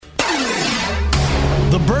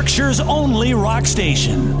the Berkshire's only rock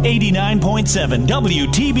station. 89.7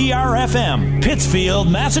 WTBR-FM,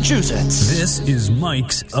 Pittsfield, Massachusetts. This is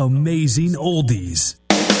Mike's Amazing Oldies.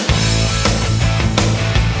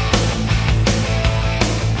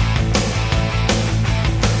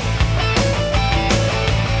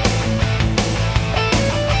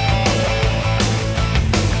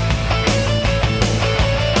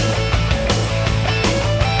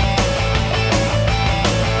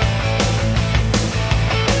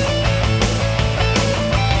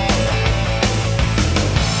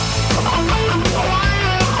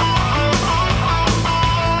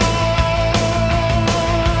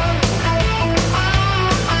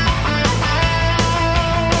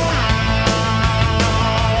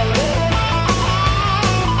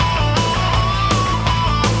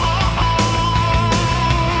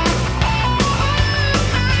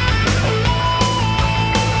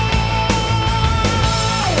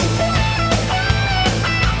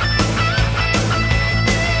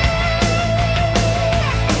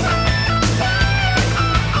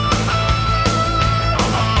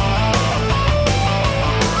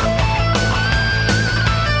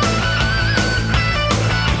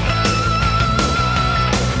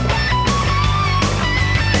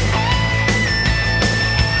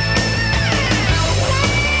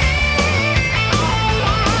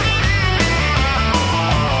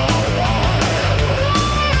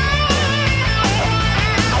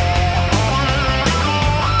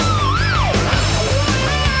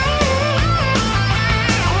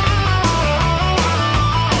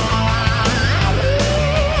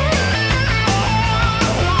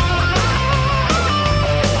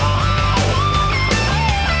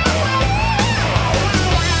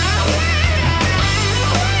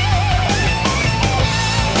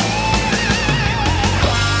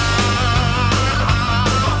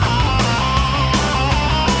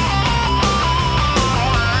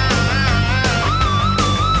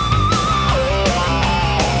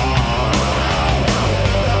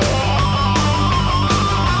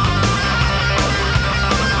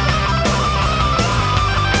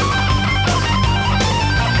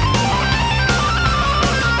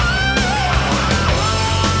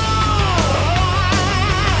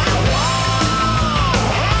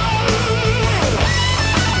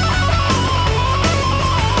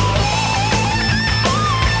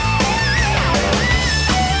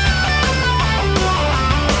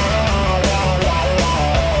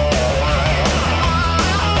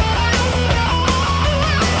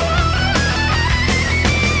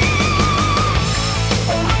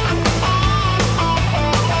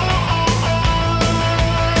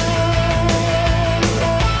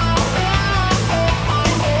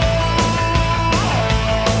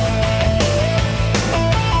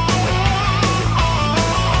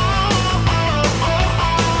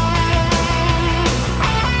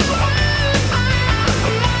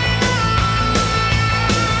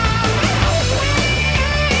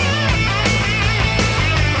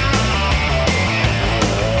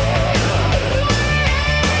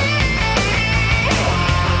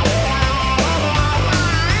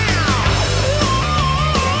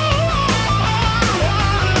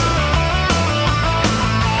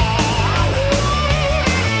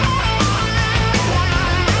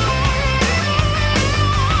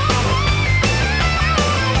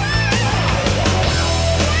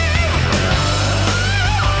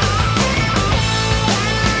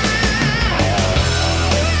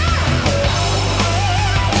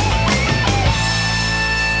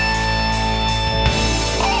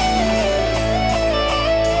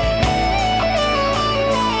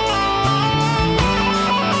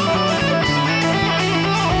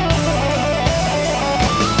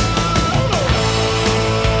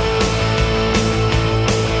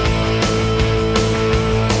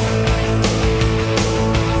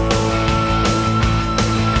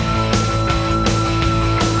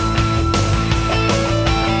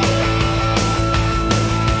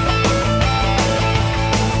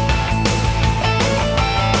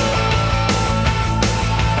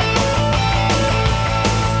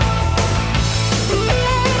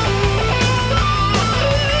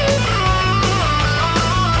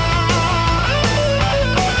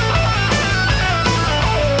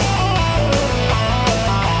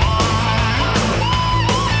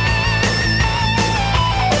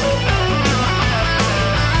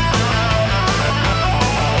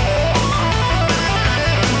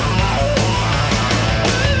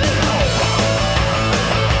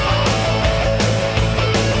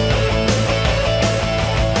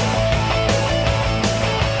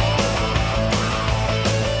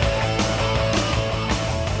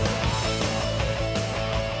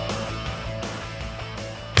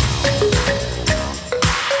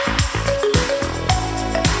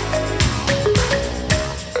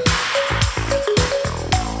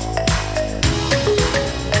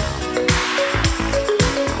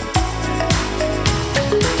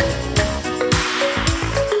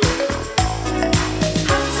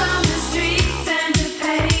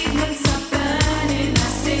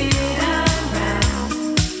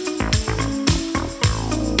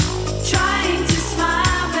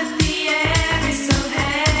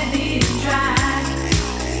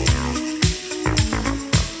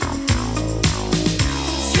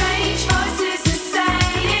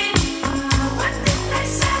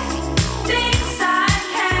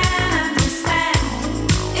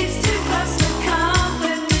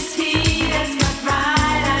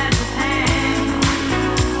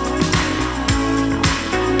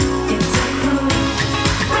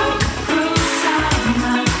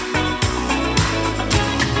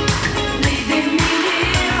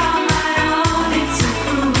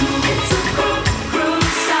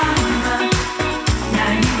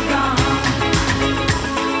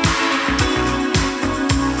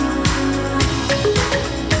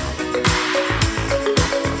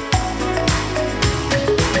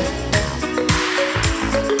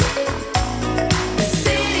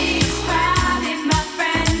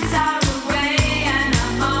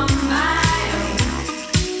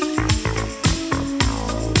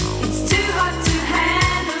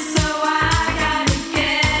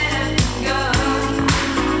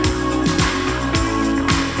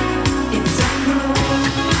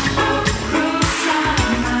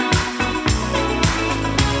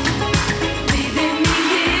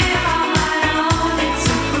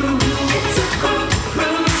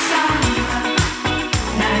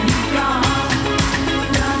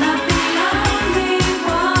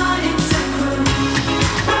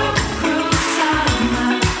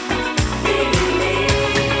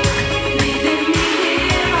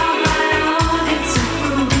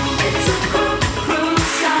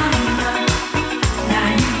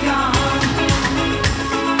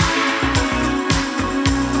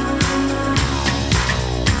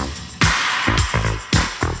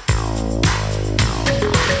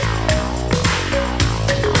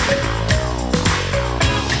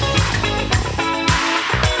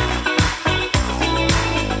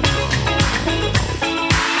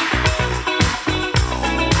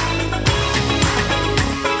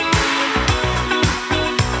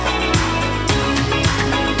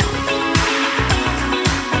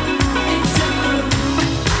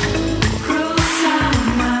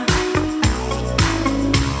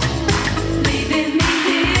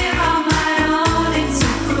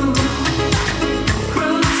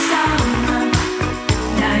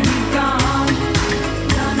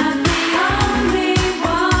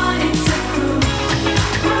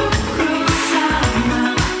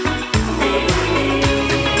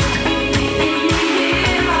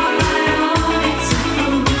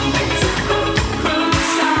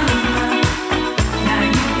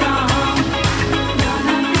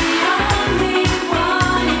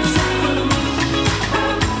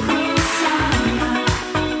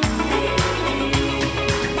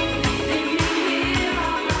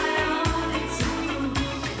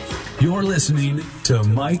 listening to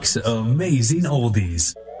Mike's Amazing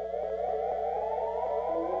Oldies.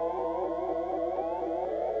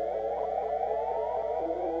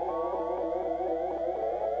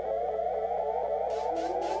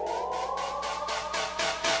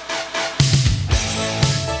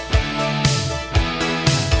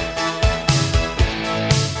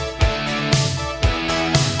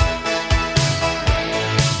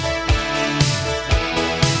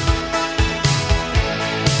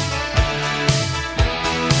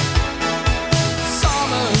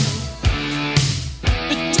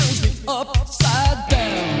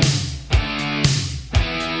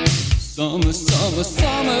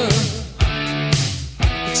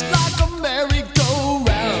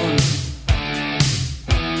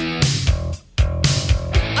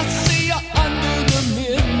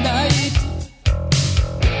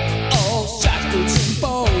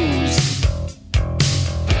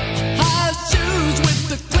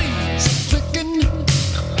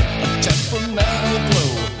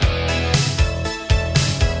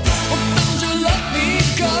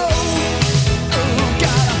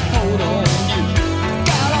 Hold on, you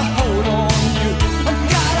gotta hold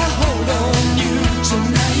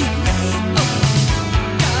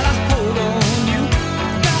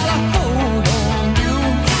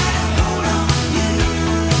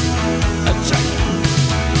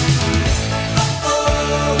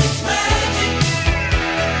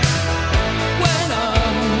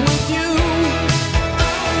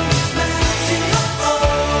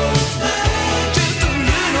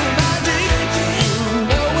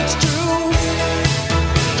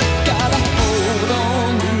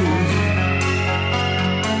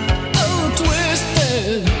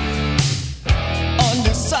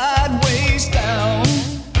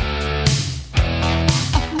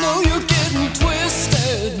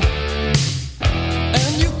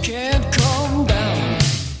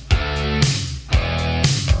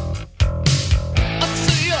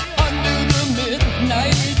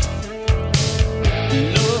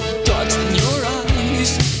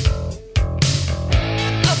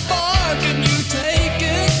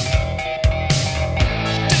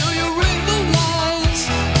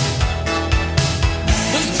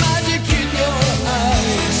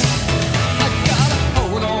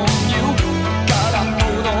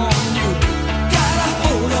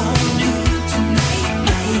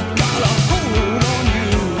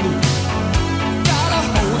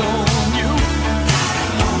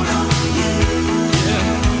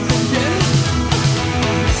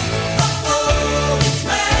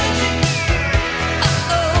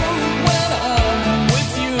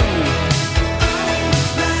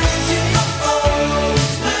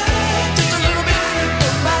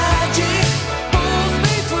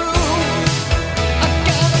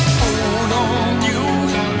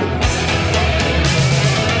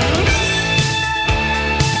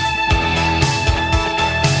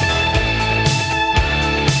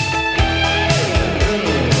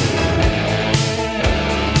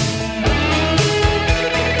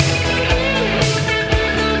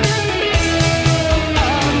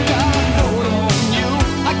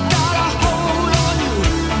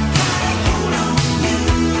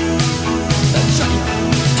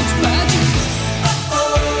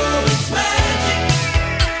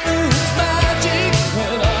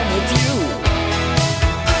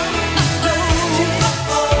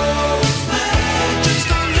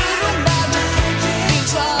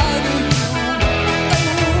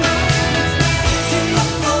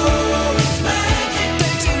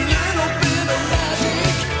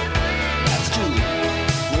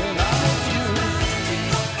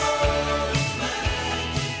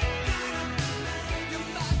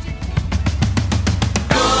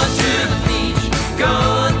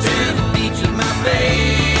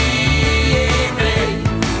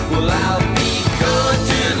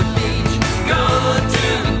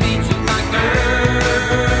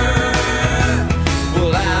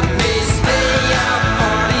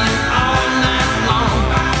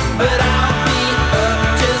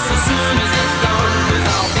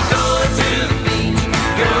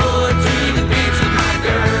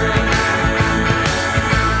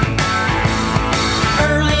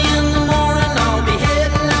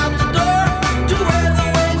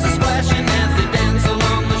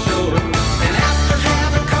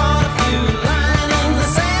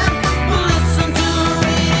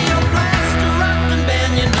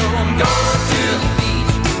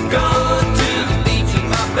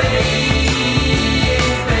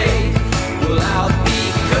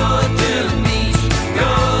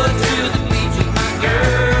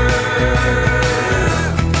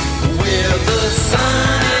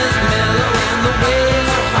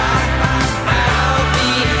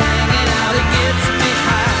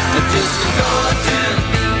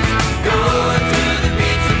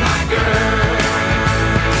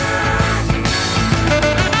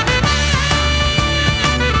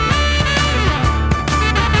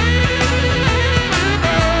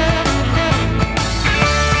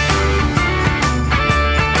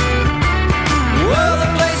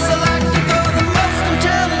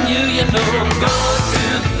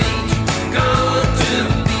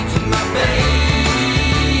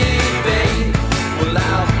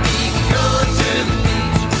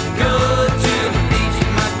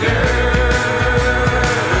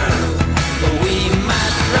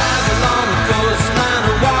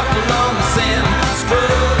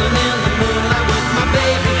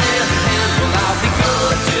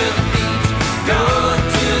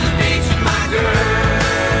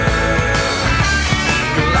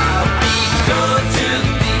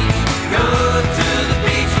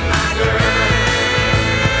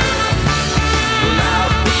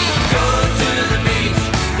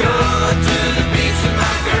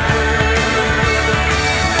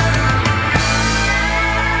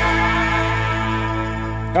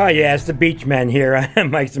yeah, it's the Beachmen here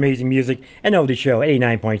on Mike's Amazing Music and Oldie Show,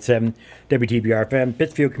 89.7 WTBR FM,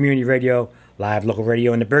 Pittsfield Community Radio, live local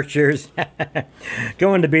radio in the Berkshires.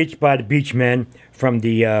 Going to the Beach by the Beachmen from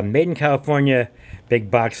the Made in California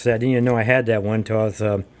big box set. I didn't even know I had that one until I was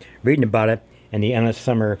reading about it in the Endless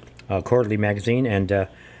Summer Quarterly magazine. And,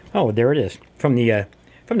 oh, there it is. From the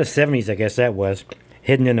 70s, I guess that was.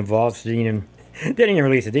 Hidden in the vaults. Didn't even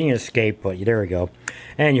release it. Didn't even escape, but there we go.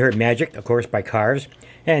 And you heard Magic, of course, by Cars.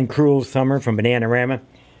 And Cruel Summer from Bananarama.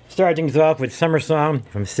 Start things off with Summer Song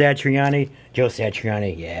from Satriani. Joe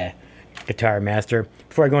Satriani, yeah, guitar master.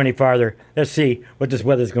 Before I go any farther, let's see what this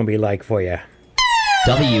weather's going to be like for you.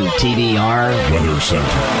 WTBR Weather Center.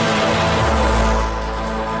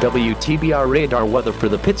 WTBR radar weather for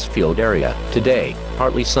the Pittsfield area. Today,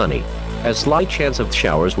 partly sunny. A slight chance of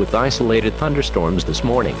showers with isolated thunderstorms this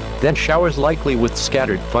morning. Then showers likely with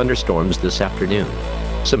scattered thunderstorms this afternoon.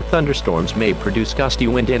 Some thunderstorms may produce gusty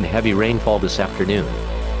wind and heavy rainfall this afternoon.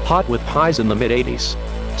 Hot with highs in the mid-80s.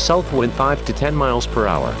 South wind 5 to 10 miles per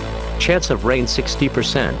hour. Chance of rain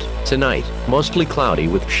 60%. Tonight, mostly cloudy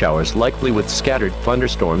with showers likely with scattered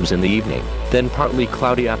thunderstorms in the evening. Then partly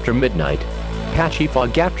cloudy after midnight. Patchy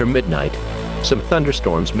fog after midnight. Some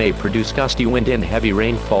thunderstorms may produce gusty wind and heavy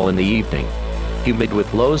rainfall in the evening. Humid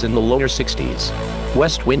with lows in the lower 60s.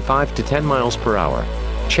 West wind 5 to 10 miles per hour.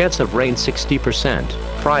 Chance of rain 60%.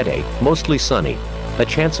 Friday, mostly sunny. A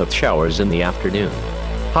chance of showers in the afternoon.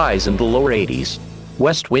 Highs in the lower 80s.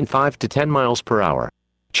 West wind 5 to 10 miles per hour.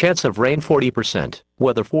 Chance of rain 40%.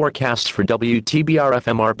 Weather forecasts for WTBR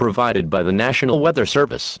FM are provided by the National Weather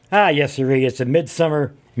Service. Ah, yes, sir. It's a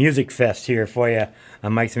midsummer music fest here for you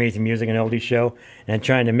on Mike's Amazing Music and Oldie Show. And I'm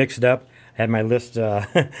trying to mix it up. I had my list,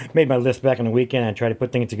 made my list back on the weekend. I try to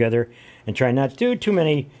put things together and try not to do too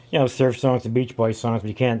many, surf songs and Beach Boys songs, but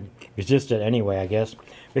you can't resist it anyway, I guess.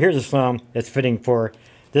 But here's a song that's fitting for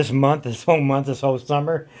this whole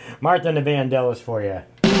summer. Martha and the Vandellas for you.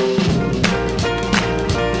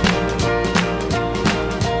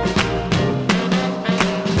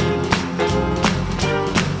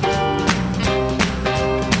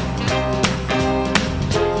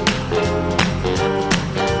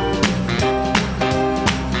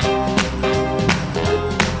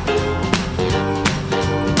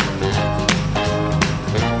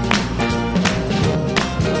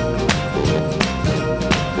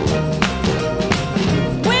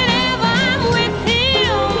 Whenever I'm with him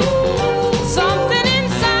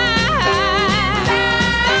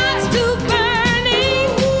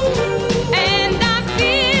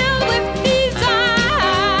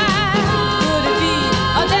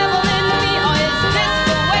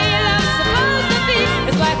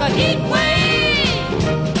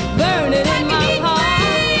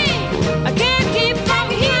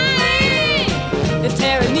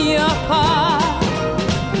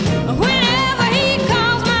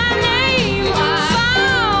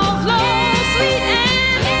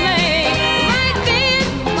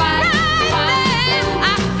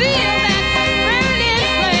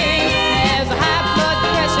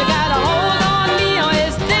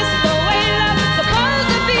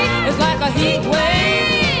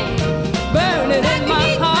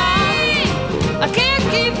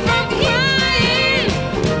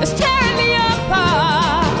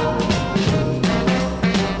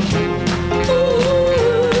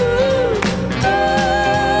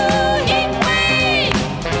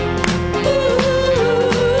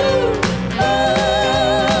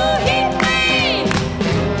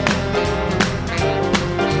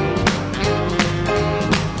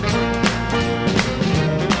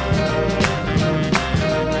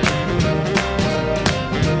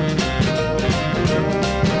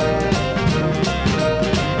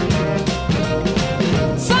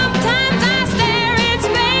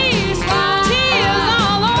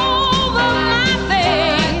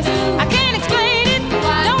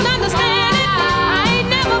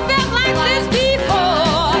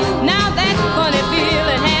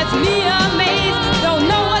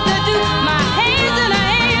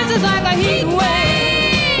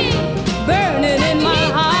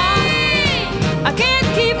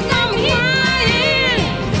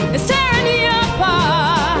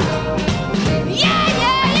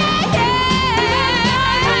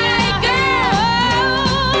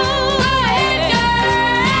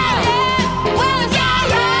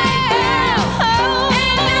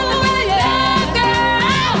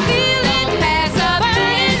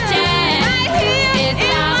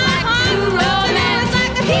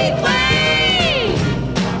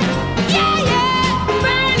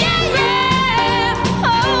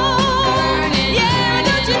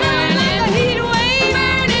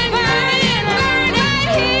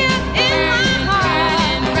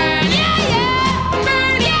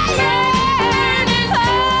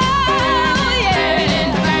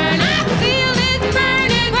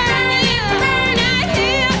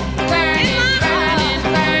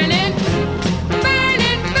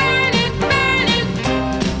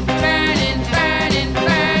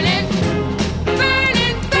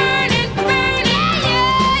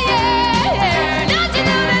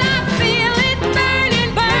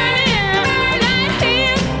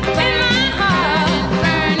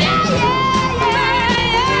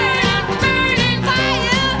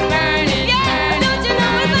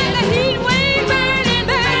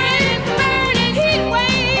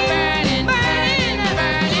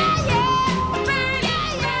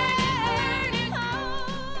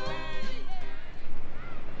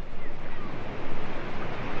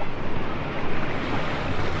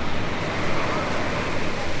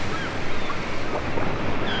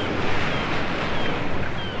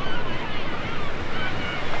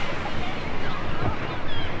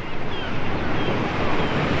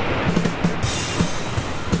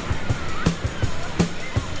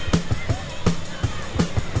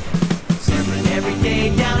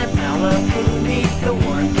day down in Malibu, neath the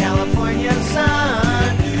warm California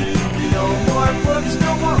sun. No more books,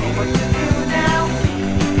 no more homework to do now.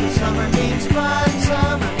 The summer means fun,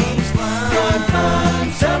 summer means fun. Fun,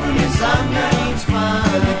 fun, summer means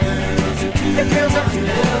fun. The girls are too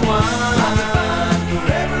little one.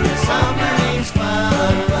 Forever the summer means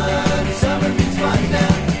fun. Summer means fun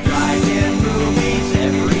now. Drive-in movies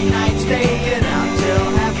every night, staying out till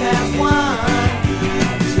 1:30.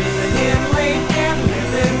 Sleeping in late and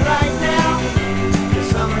living right now. The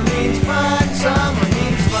summer means fun. Summer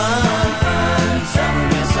means fun. Summer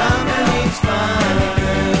means fun.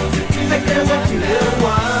 The girls are too little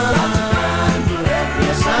one.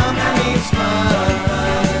 The summer means fun.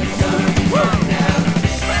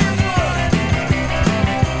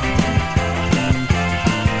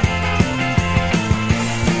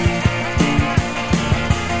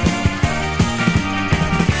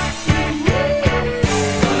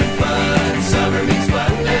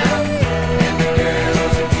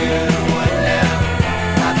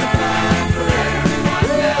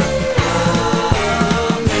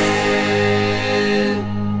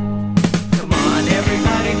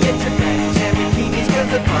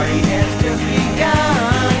 The party has just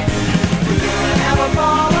begun. We're gonna have a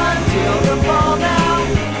ball until the fall now.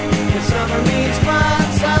 The summer means fun,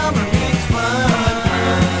 summer means fun.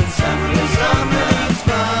 Summer means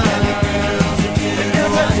fun. The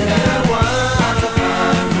girls are to the one. Lots of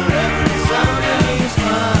fun forever. The summer means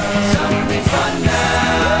fun. Summer means fun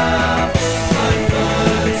now. Fun,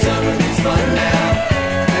 fun. Summer means fun now.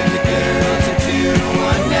 And the girls are 2 to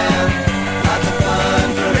 1 now. Lots of fun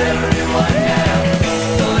for everyone now.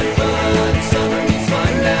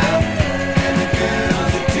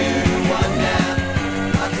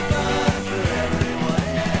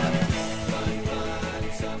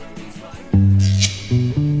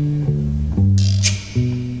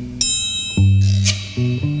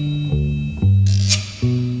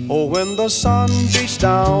 Oh, when the sun beats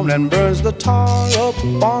down and burns the tar up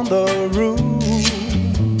on the roof,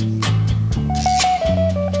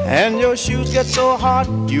 and your shoes get so hot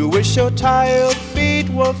you wish your tired feet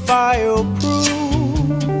were fireproof.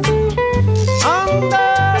 Under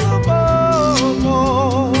the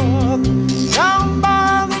boardwalk, down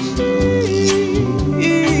by the sea,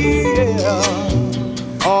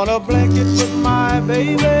 yeah, on a blanket with my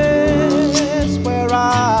baby, that's where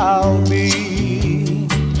I'll be.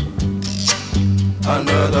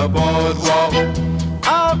 Under the boardwalk,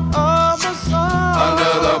 out of the sun,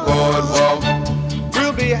 under the boardwalk,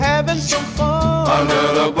 we'll be having some fun.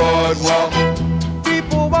 Under the boardwalk,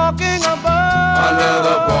 people walking above. Under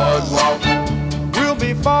the boardwalk, we'll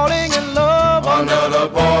be falling in love. Under the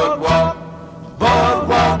boardwalk,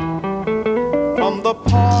 boardwalk. From the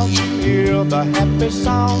park, hear the happy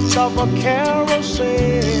sound of a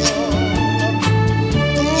carousel.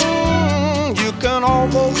 You can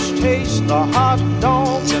almost taste the hot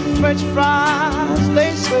dogs and French fries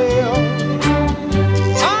they sell.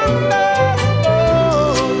 Under the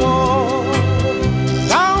boardwalk,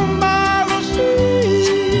 down by the sea,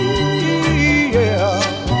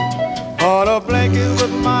 yeah, on a blanket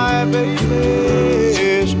with my baby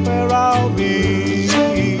is where I'll be.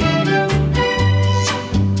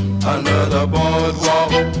 Under the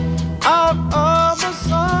boardwalk, out of the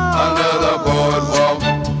sun, under the boardwalk,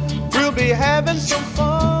 we'll be having some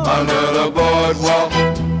fun. Under the boardwalk,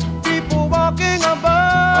 people walking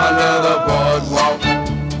above. Under the boardwalk,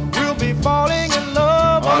 we'll be falling in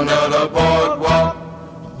love. Under the boardwalk,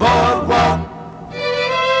 boardwalk.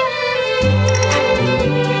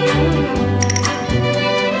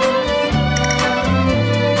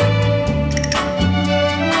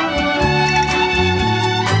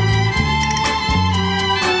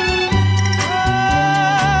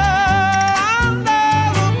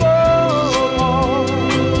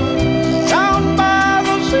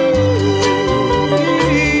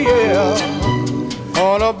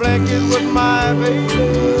 Blanket with my baby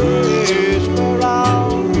is where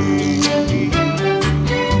I'll be.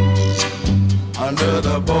 Under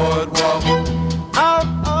the boardwalk, out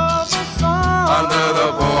of the sun, under the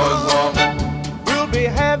boardwalk, we'll be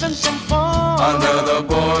having some fun. Under the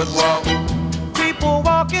boardwalk, people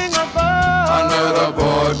walking above. Under the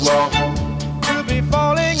boardwalk, we'll be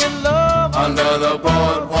falling in love. Under the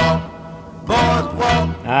boardwalk, boardwalk.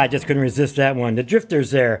 I just couldn't resist that one. The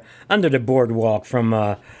Drifters there, Under the Boardwalk, from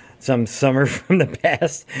some summer from the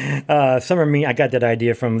past. Summer me, I got that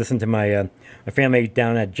idea from listening to my family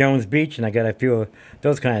down at Jones Beach, and I got a few of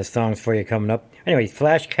those kind of songs for you coming up. Anyways,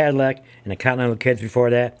 Flash Cadillac and the Continental Kids before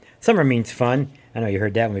that. Summer Means Fun. I know you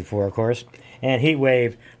heard that one before, of course. And Heat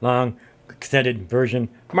Wave, Long extended version,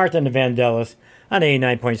 Martha and the Vandellas on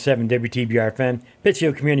 89.7 WTBR FM,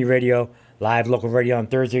 Pittsfield Community Radio, live local radio on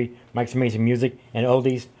Thursday, Mike's Amazing Music and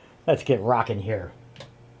Oldies. Let's get rocking here.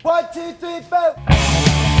 1, 2, 3, 4.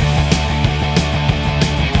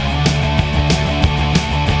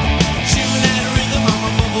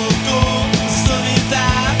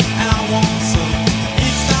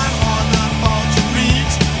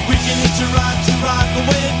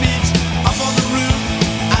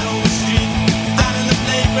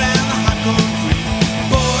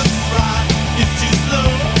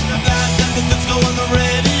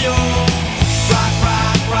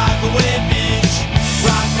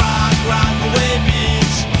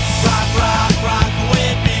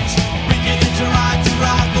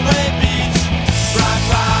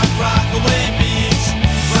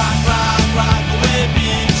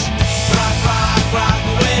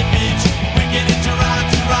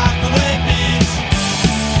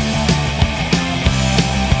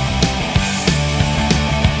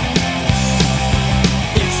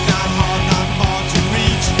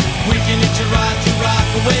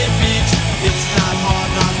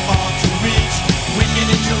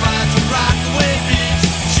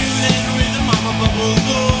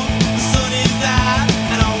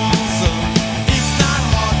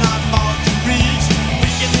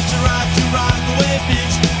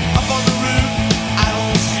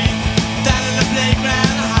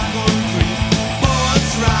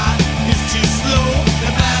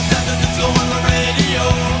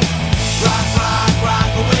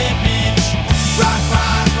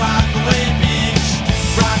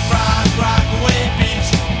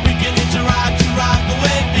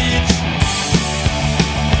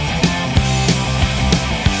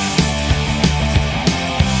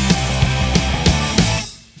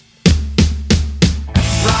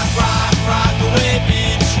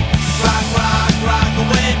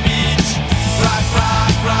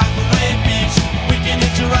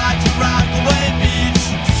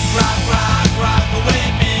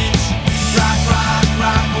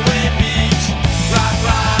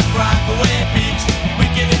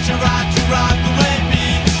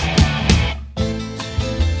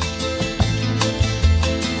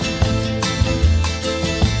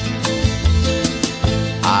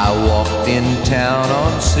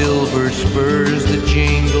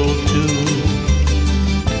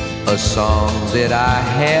 That I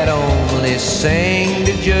had only sang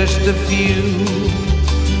to just a few.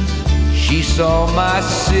 She saw my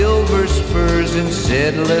silver spurs and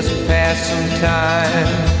said, let's pass some time,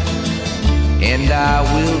 and I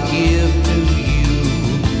will give to you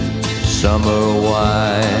summer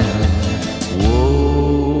wine.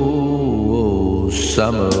 Whoa,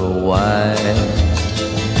 summer wine.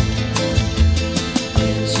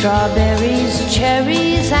 Strawberries,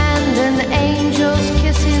 cherries, and an angel's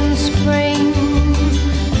kiss in spring.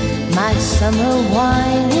 My summer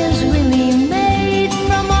wine is really made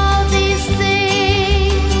from all these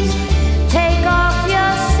things. Take off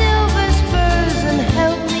your silver spurs and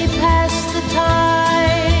help me pass the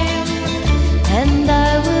time, and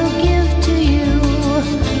I will give to you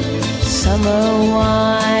summer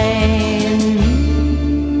wine.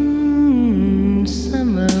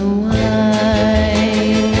 Summer wine.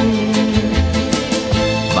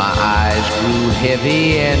 My eyes grew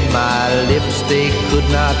heavy and my lips, they could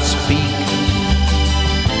not speak.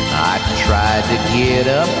 I tried to get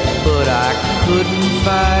up, but I couldn't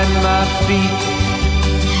find my feet.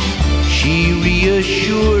 She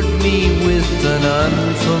reassured me with an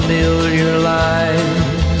unfamiliar line,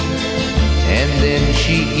 and then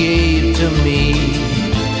she gave to me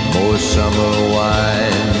more summer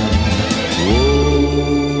wine.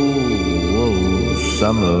 Whoa,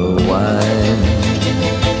 summer wine.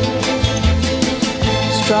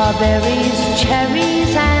 Strawberries,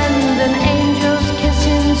 cherries, and an angel's kiss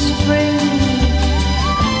in spring.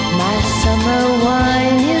 My summer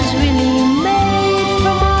wine is really made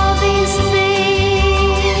from all these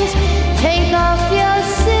things. Take off your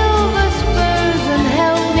silver spurs and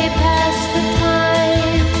help me pass the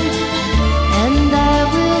time, and I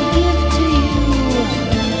will give to you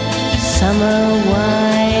summer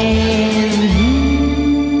wine.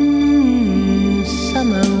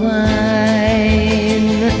 Summer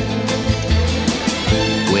wine.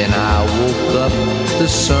 When I woke up, the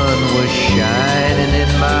sun was shining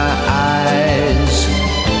in my eyes.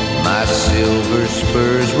 My silver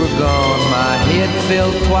spurs were gone, my head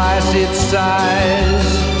felt twice its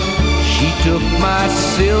size. She took my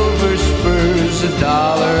silver spurs, $1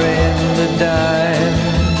 and a dime,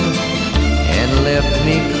 and left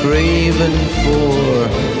me craving for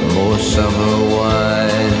more summer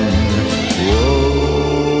wine.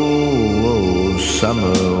 Whoa,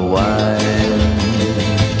 summer wine.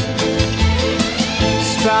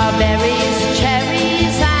 Strawberries,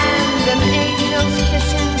 cherries, and an angel's kiss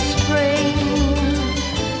in spring.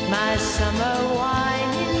 My summer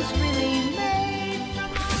wine is really made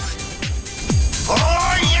from...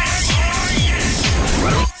 Oh, yes!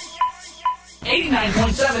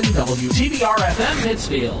 89.7 WTBR FM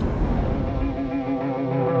Pittsfield.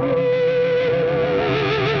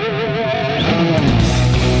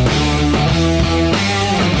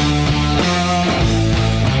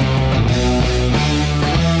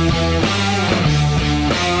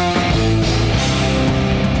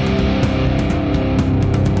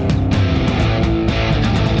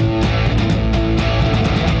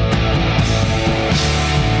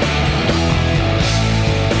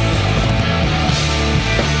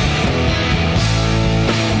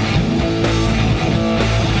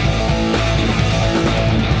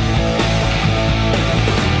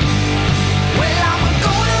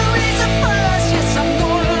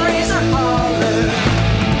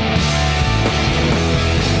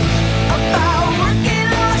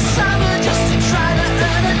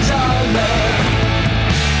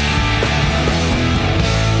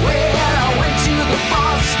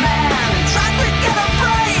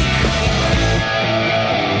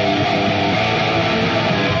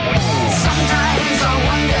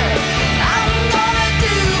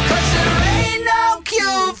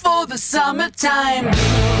 Summertime.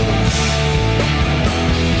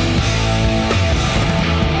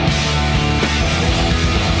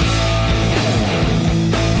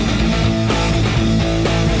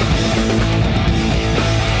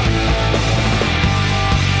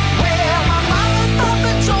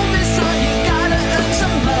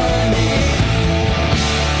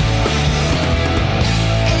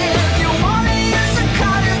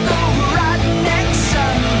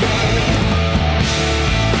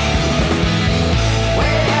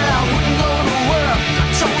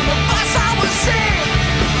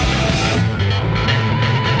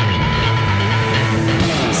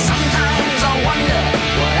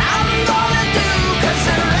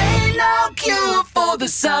 The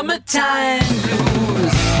summertime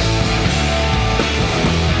blues.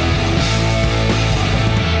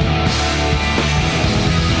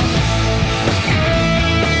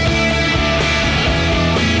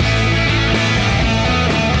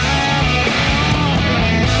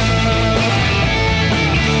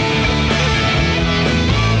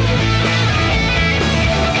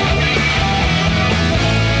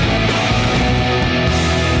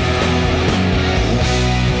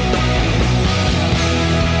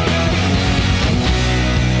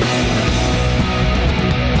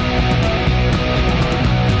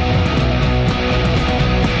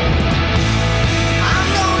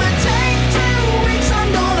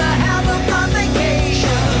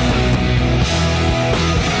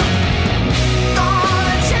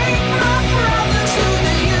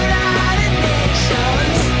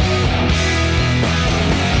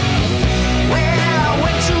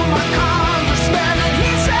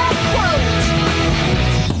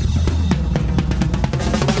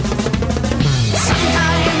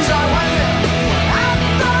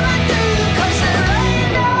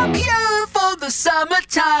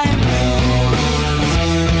 Summertime.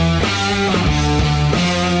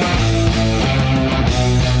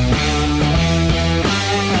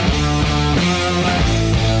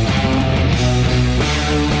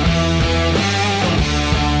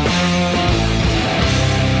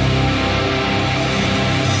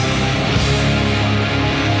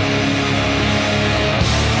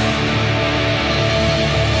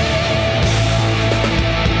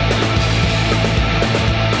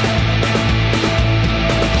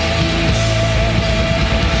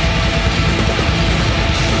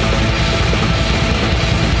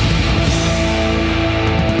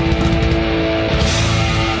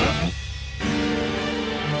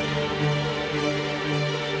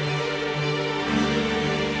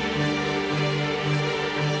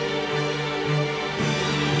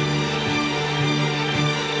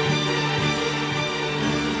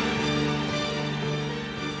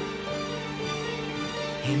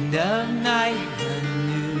 In the night, a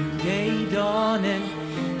new day dawning,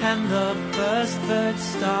 and the first birds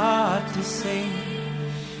start to sing.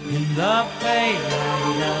 In the pale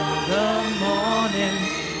light of the morning,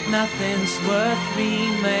 nothing's worth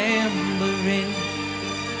remembering.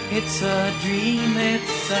 It's a dream,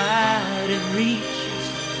 it's out of reach,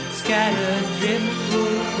 scattered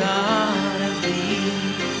driftwood gonna be.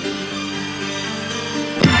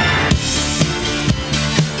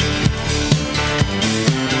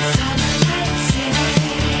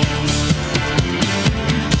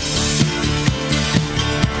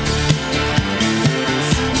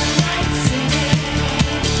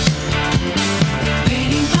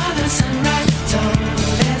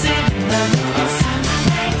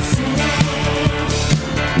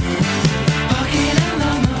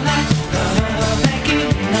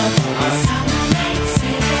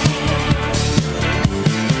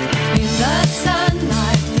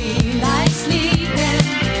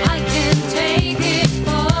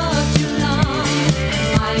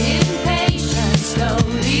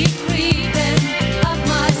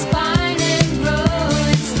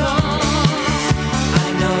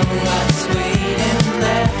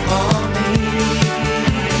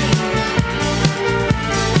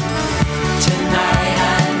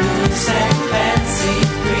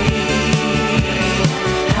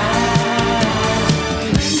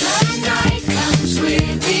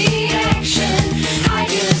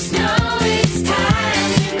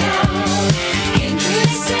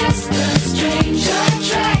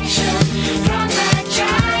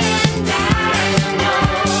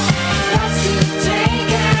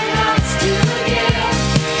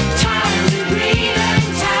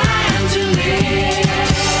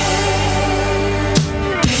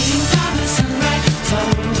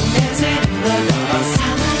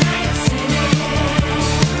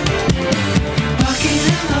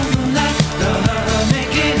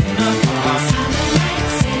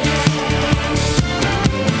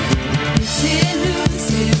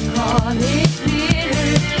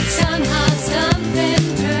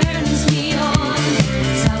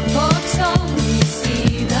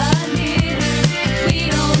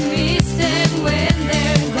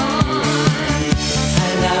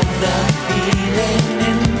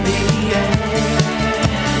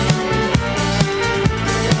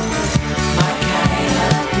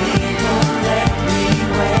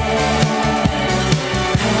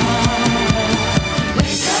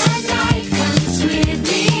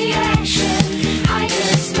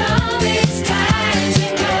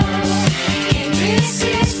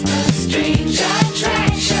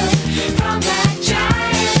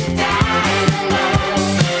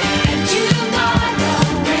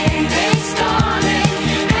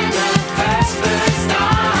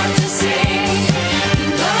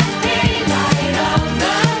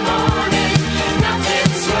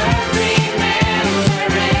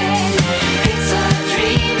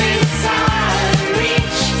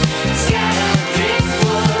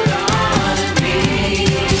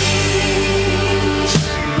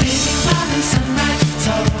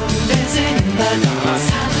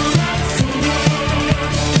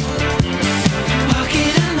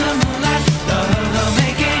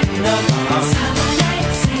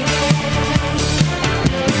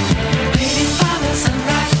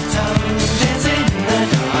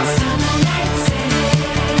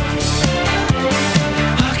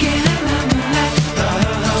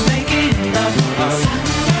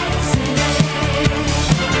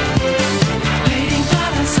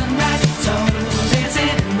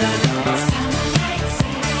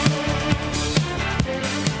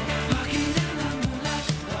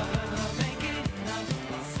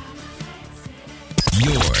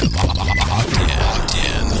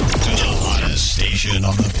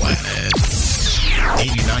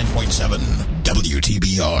 89.7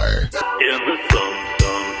 WTBR. In the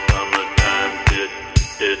summertime, in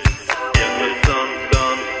the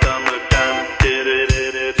summertime,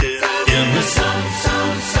 in the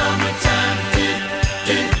summertime,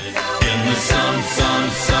 in the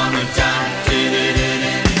summertime.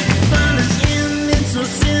 Fun is in, it's no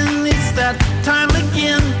sin, it's that time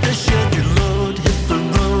again to shed your load, hit the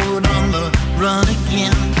road on the run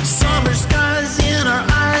again. Summer skies in our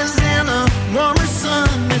eyes and a warmer sun.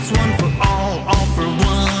 It's one for all for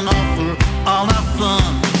one, all for all our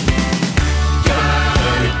fun.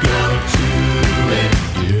 Gotta go to it,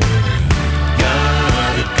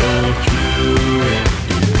 gotta go through it,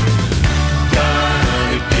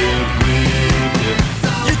 gotta get with it.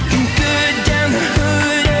 Looking good down the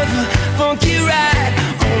hood of a funky ride,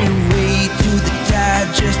 on the way to the tide,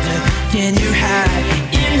 just a 10-year high.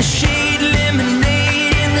 In the shade,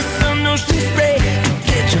 lemonade, in the sun, ocean spray. To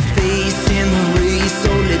get your face in the race,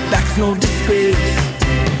 so laid back's no disgrace.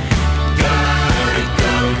 Gotta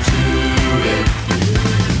go to it,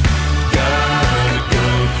 gotta go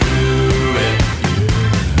through it,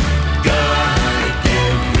 gotta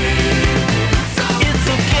get with it. It's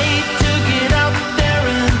okay to get out there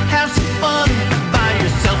and have some fun by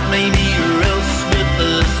yourself, maybe, or else with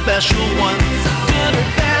a special one. Good or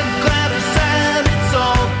bad, glad or sad, it's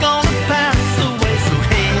all gonna pass away. So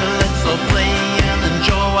hey, let's all play and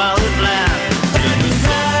enjoy while it lasts.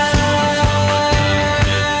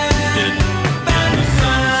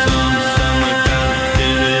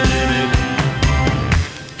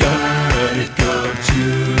 Gotta go to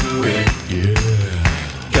it,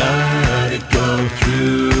 gotta go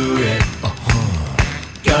through it,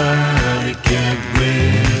 gotta get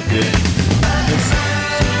with it. In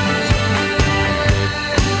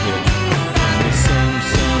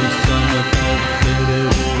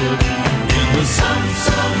the summertime, in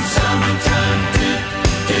the summertime,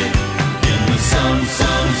 in the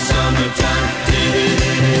summertime, in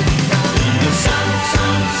the summertime,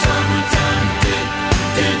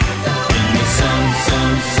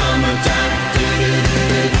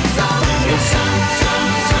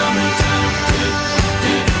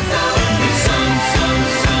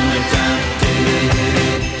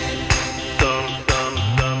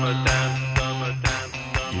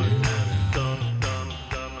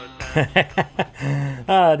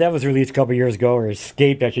 That was released a couple years ago, or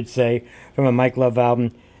escaped, I should say, from a Mike Love album.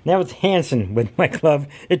 And that was Hanson with Mike Love.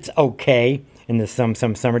 It's okay in the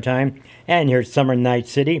summertime. And here's Summer Night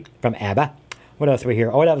City from ABBA. What else do we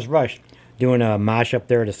hear? Oh, that was Rush doing a mash up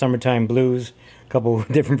there, the Summertime Blues. A couple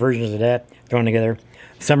different versions of that thrown together.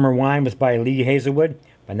 Summer Wine was by Lee Hazelwood,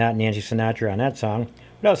 but not Nancy Sinatra on that song.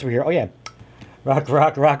 What else do we hear? Oh, yeah.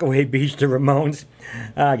 Rockaway Beach, the Ramones.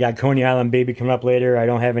 I got Coney Island Baby coming up later. I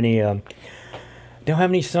don't have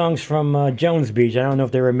any songs from Jones Beach. I don't know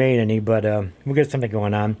if they were made any, but we'll get something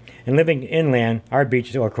going on. And living inland, our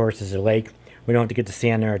beach, of course, is a lake. We don't have to get the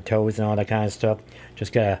sand on our toes and all that kind of stuff.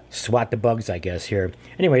 Just gotta swat the bugs, I guess, here.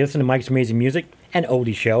 Anyway, listen to Mike's Amazing Music and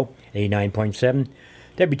Oldie Show, 89.7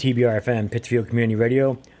 WTBR FM, Pittsfield Community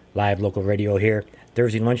Radio, live local radio here.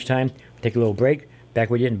 Thursday lunchtime. We'll take a little break. Back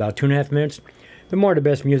with you in about 2.5 minutes. For more of the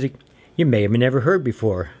best music you may have never heard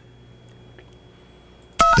before.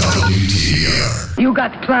 You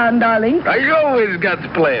got plan, darling? I always got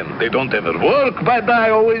plan. They don't ever work, but I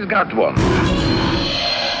always got one.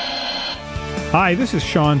 Hi, this is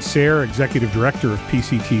Sean Sayre, Executive Director of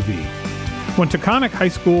PCTV. When Taconic High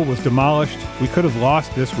School was demolished, we could have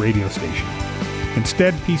lost this radio station.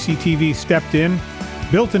 Instead, PCTV stepped in,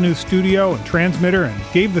 built a new studio and transmitter, and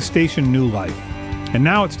gave the station new life. And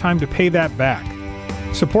now it's time to pay that back.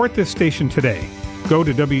 Support this station today. Go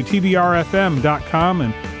to WTBRFM.com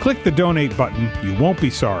and click the donate button. You won't be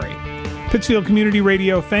sorry. Pittsfield Community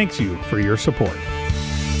Radio thanks you for your support.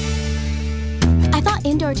 I thought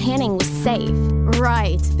indoor tanning was safe.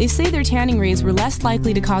 Right. They say their tanning rays were less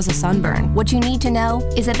likely to cause a sunburn. What you need to know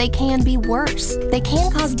is that they can be worse. They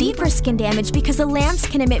can cause deeper skin damage because the lamps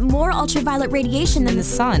can emit more ultraviolet radiation than the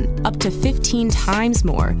sun, up to 15 times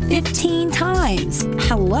more. 15 times?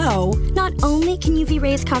 Hello? Not only can UV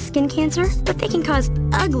rays cause skin cancer, but they can cause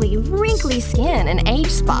ugly, wrinkly skin and age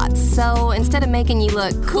spots. So instead of making you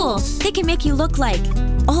look cool, they can make you look like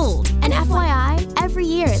old. And FYI, every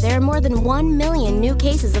year there are more than 1 million new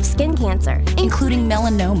cases of skin cancer, including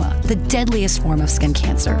melanoma, the deadliest form of skin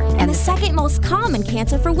cancer. And the second most common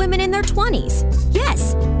cancer for women in their 20s.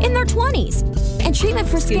 Yes, in their 20s. And treatment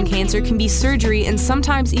for skin cancer can be surgery and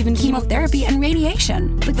sometimes even chemotherapy and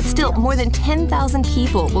radiation. But still, more than 10,000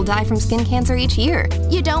 people will die from skin cancer each year.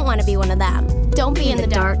 You don't want to be one of them. Don't be in the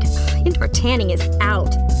dark. Indoor tanning is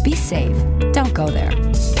out. Be safe. Don't go there.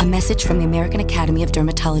 A message from the American Academy of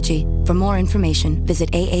Dermatology. For more information, visit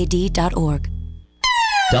aad.org.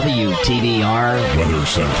 WTBR Weather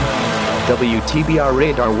Center. WTBR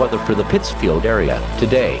radar weather for the Pittsfield area.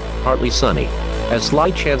 Today, partly sunny. A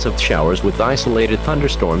slight chance of showers with isolated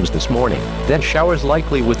thunderstorms this morning. Then showers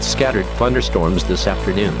likely with scattered thunderstorms this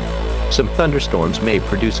afternoon. Some thunderstorms may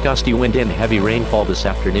produce gusty wind and heavy rainfall this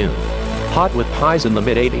afternoon. Hot with highs in the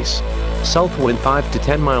mid-80s. South wind 5 to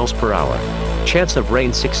 10 miles per hour. Chance of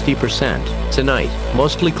rain 60%. Tonight,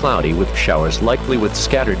 mostly cloudy with showers likely with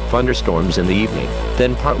scattered thunderstorms in the evening.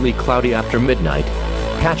 Then partly cloudy after midnight.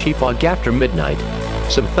 Patchy fog after midnight.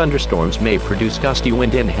 Some thunderstorms may produce gusty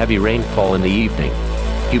wind and heavy rainfall in the evening.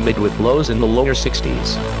 Humid with lows in the lower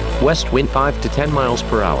 60s. West wind 5 to 10 miles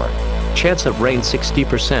per hour. Chance of rain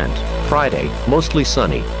 60%. Friday, mostly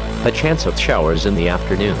sunny. A chance of showers in the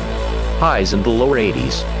afternoon. Highs in the lower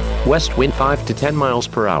 80s. West wind 5 to 10 miles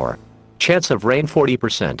per hour. Chance of rain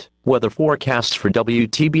 40%. Weather forecasts for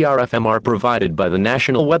WTBR-FM are provided by the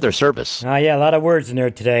National Weather Service. Yeah, a lot of words in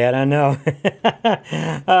there today. I don't know.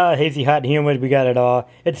 Hazy, hot, and humid. We got it all.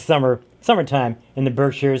 It's summertime in the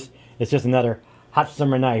Berkshires. It's just another hot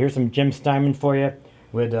summer night. Here's some Jim Steinman for you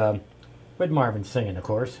with Marvin singing, of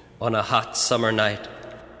course. On a hot summer night,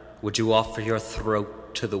 would you offer your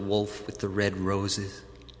throat to the wolf with the red roses?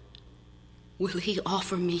 Will he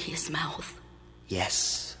offer me his mouth?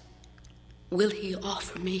 Yes. Will he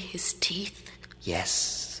offer me his teeth?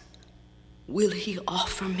 Yes. Will he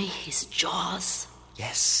offer me his jaws?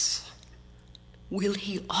 Yes. Will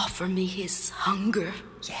he offer me his hunger?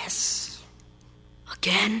 Yes.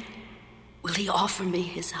 Again? Will he offer me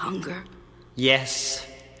his hunger? Yes.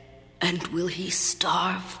 And will he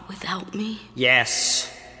starve without me?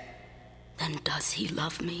 Yes. Then does he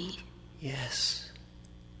love me? Yes.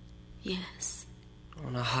 Yes.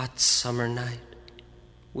 On a hot summer night,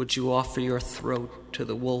 would you offer your throat to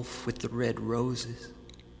the wolf with the red roses?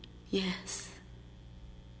 Yes.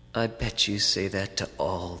 I bet you say that to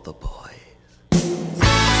all the boys.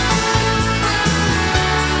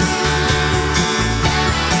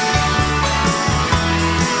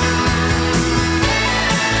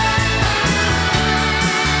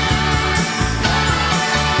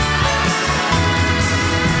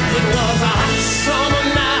 It was a hot summer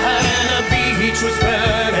night and the beach was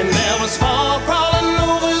burning. There was fog crawling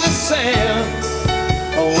over the sand.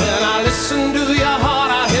 When I listen to your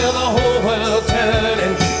heart, I hear the whole world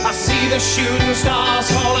turning. I see the shooting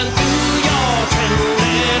stars falling through your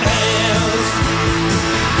trembling hands.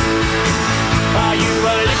 You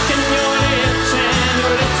were licking your lips and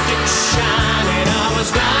your lipstick shining. I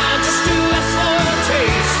was blind just to ask for a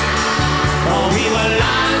taste. We were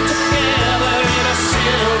lying together in a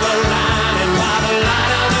silver lining by the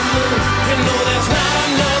light of the moon. You know there's not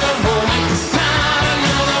another moment, not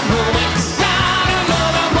another moment, not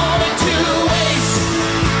another moment to waste.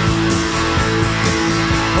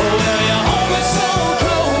 Oh, well, you hold me so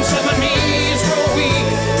close and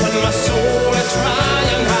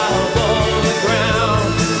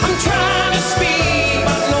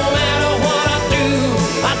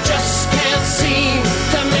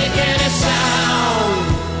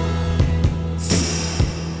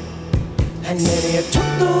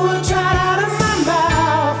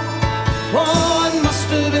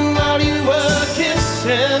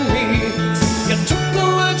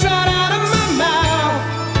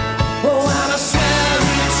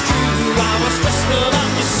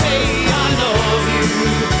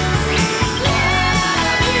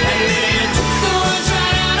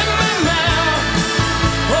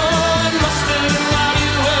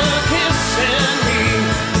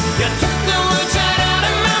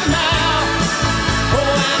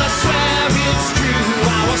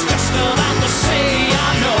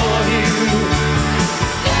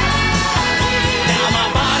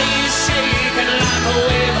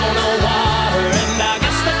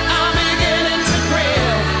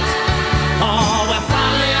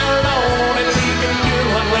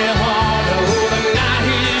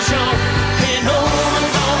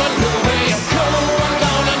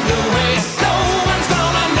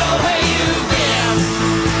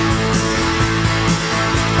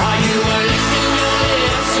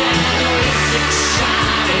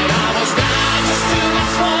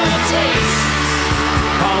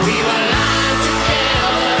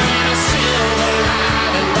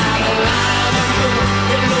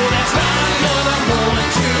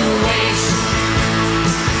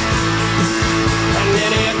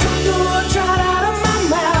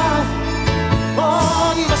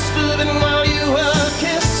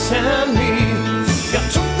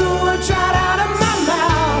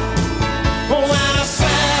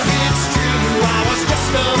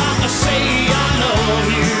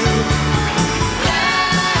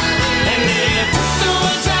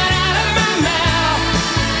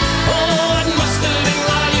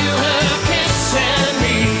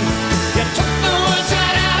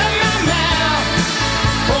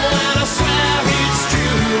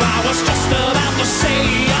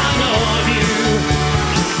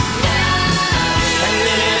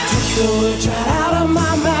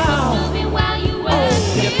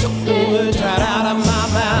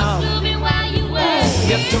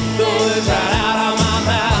took the words right out of my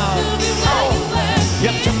mouth. Oh,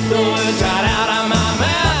 you took the words right out of my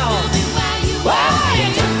mouth. Oh, you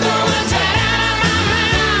took the words right out of my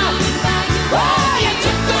mouth. Oh, you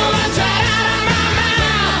took the words right out of my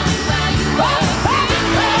mouth. Oh,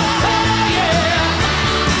 yeah.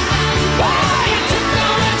 Oh, you took the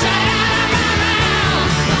words right out of my mouth.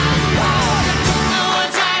 Oh, you took the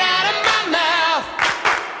words right out of my mouth.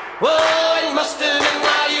 Oh, it must have been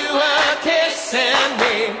while you were kissing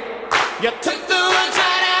me. You took the words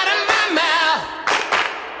right out of my mouth.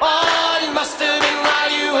 Oh, it must have been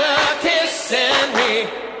while you were kissing me.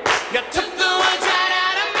 You took the words right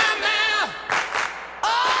out of my mouth.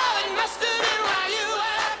 Oh, it must have been while you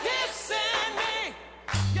were kissing me.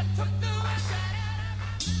 You took the words right out of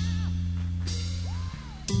my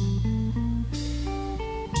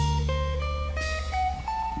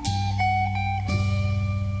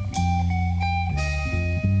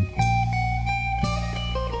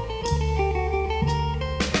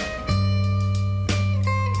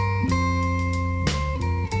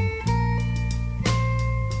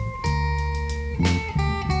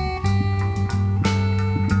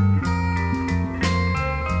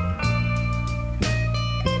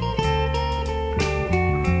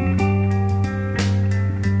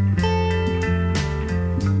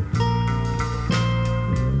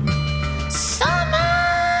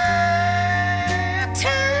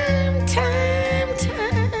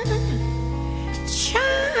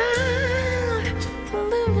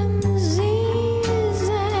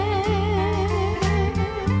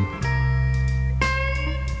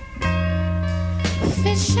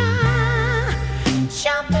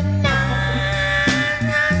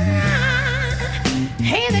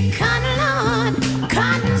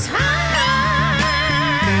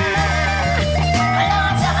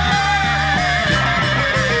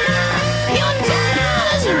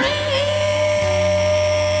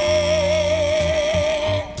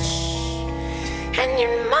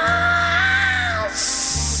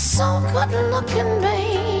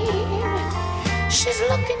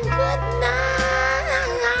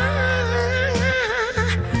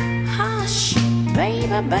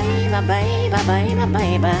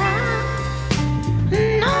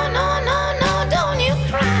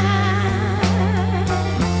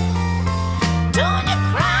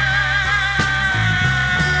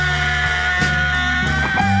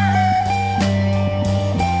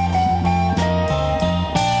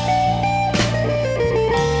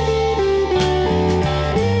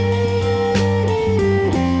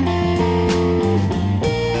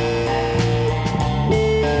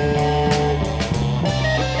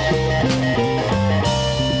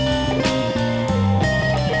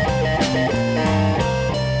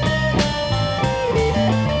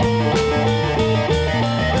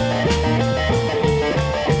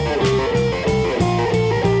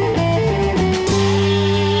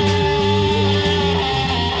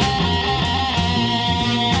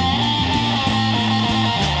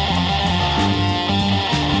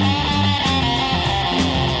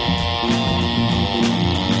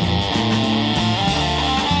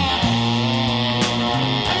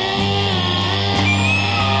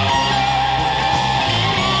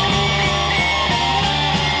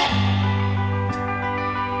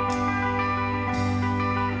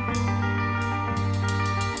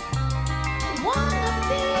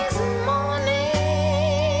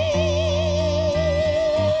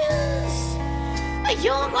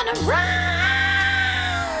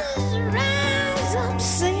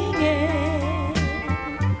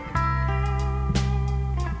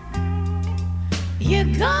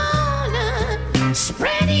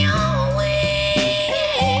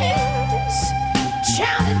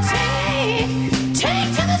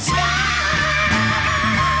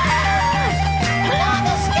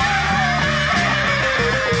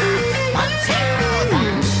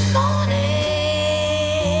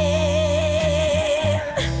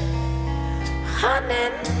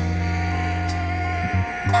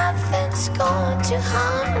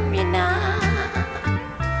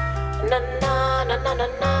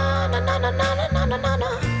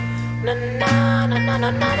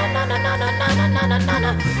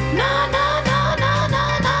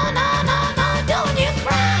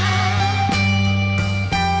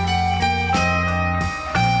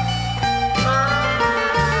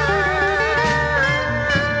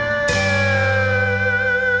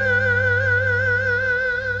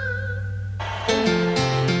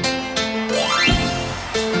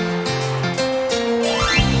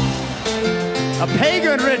A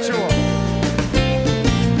pagan ritual.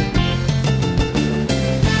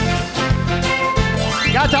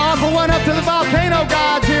 Got to offer one up to the volcano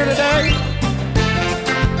gods here today.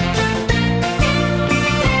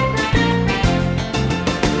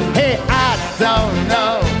 don't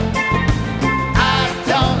know. I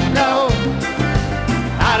don't know.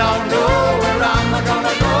 I don't know where I'm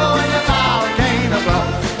gonna go when the volcano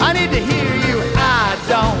blows. I need to hear you. I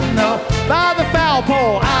don't know. By the foul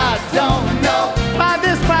pole. I don't know. By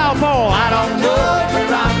this foul pole. I don't know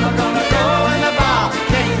where I'm gonna go when the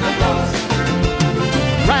volcano blows.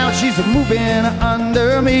 Round she's moving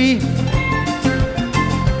under me.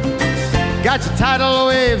 Got your tidal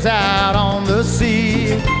waves out on the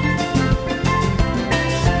sea.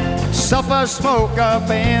 Sulfur smoke up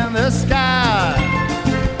in the sky.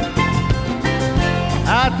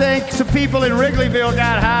 I think some people in Wrigleyville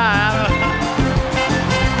got high.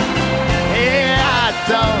 Yeah, I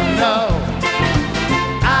don't know.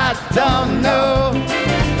 I don't know.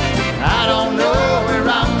 I don't know where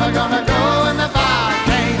I'm gonna go when the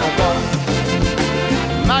volcano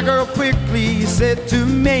blows. My girl quickly said to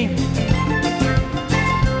me,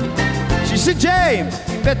 she said, James,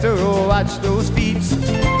 you better watch those feet.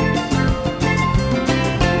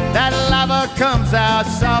 That lava comes out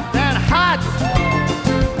soft and hot.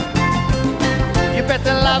 You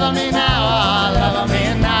better love me now or love me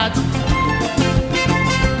not.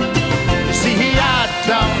 You see, I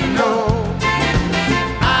don't know.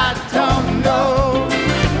 I don't know.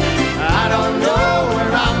 I don't know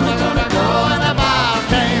where I'm gonna go when the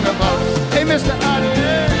volcano blows. Hey, Mr.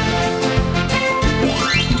 Audience.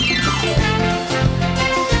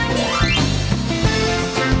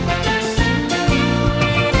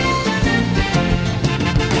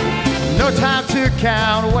 No time to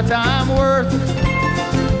count what I'm worth.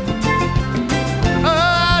 Oh,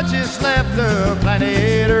 I just left the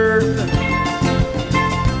planet Earth.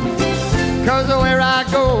 'Cause where I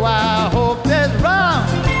go, I hope there's rum.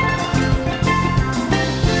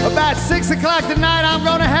 About 6 o'clock tonight, I'm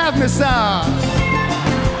gonna have me some.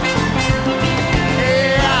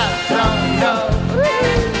 Yeah, I don't know.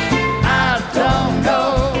 I don't know.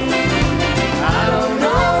 I don't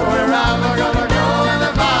know where I'm gonna go in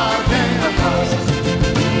the volcano blows.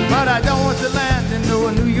 But I don't want to land in no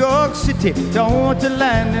New York City. Don't want to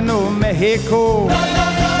land in no Mexico.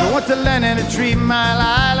 Don't want to land in a 3 Mile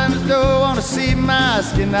Island. Don't want to see my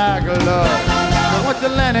skin I glow. Don't want to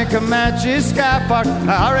land in Comanche Sky Park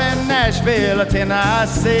or in Nashville,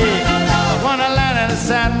 Tennessee. I want to land in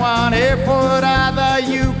San Juan Airport or the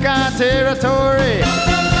Yukon Territory.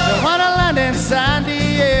 Don't want to land in San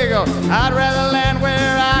Diego. I'd rather land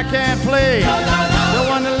where I can play. Don't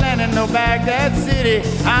want to land in no Baghdad City.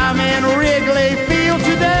 I'm in Wrigley Field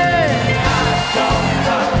today. I don't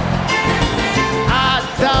know. I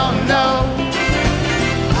don't know.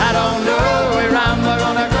 I don't know where I'm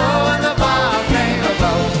gonna go when the volcano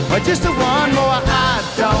blows. But just one more, I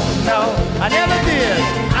don't know. I never did.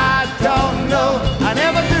 I don't know. I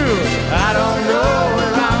never do. I don't know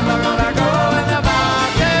where I'm gonna go when the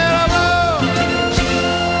volcano blows.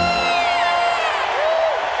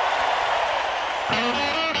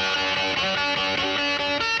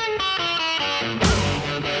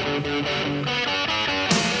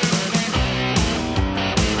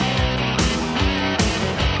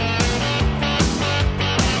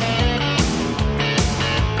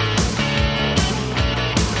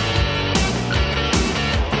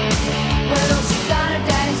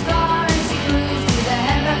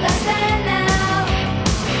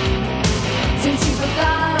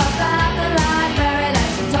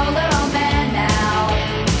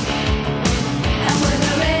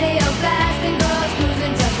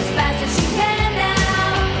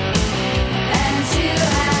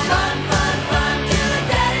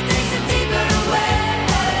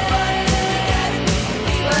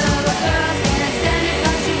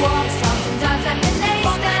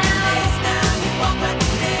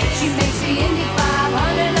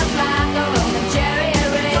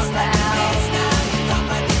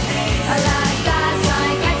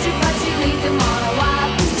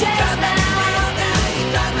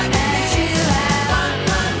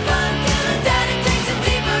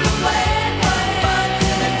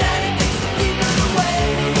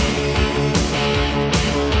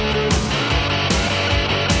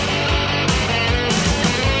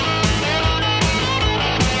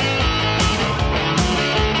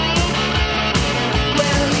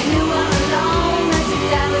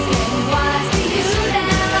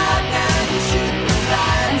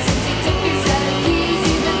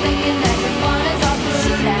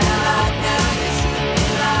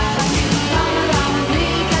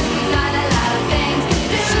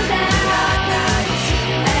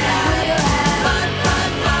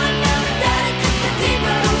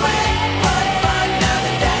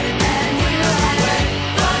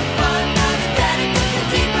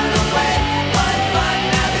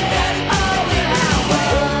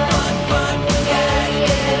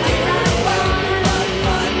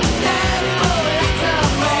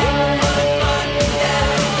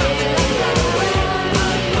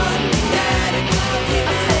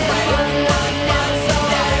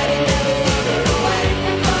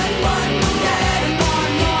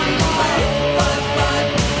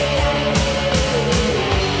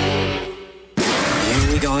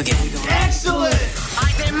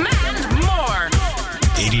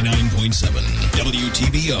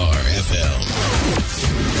 WTBR FM.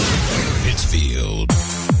 Pittsfield.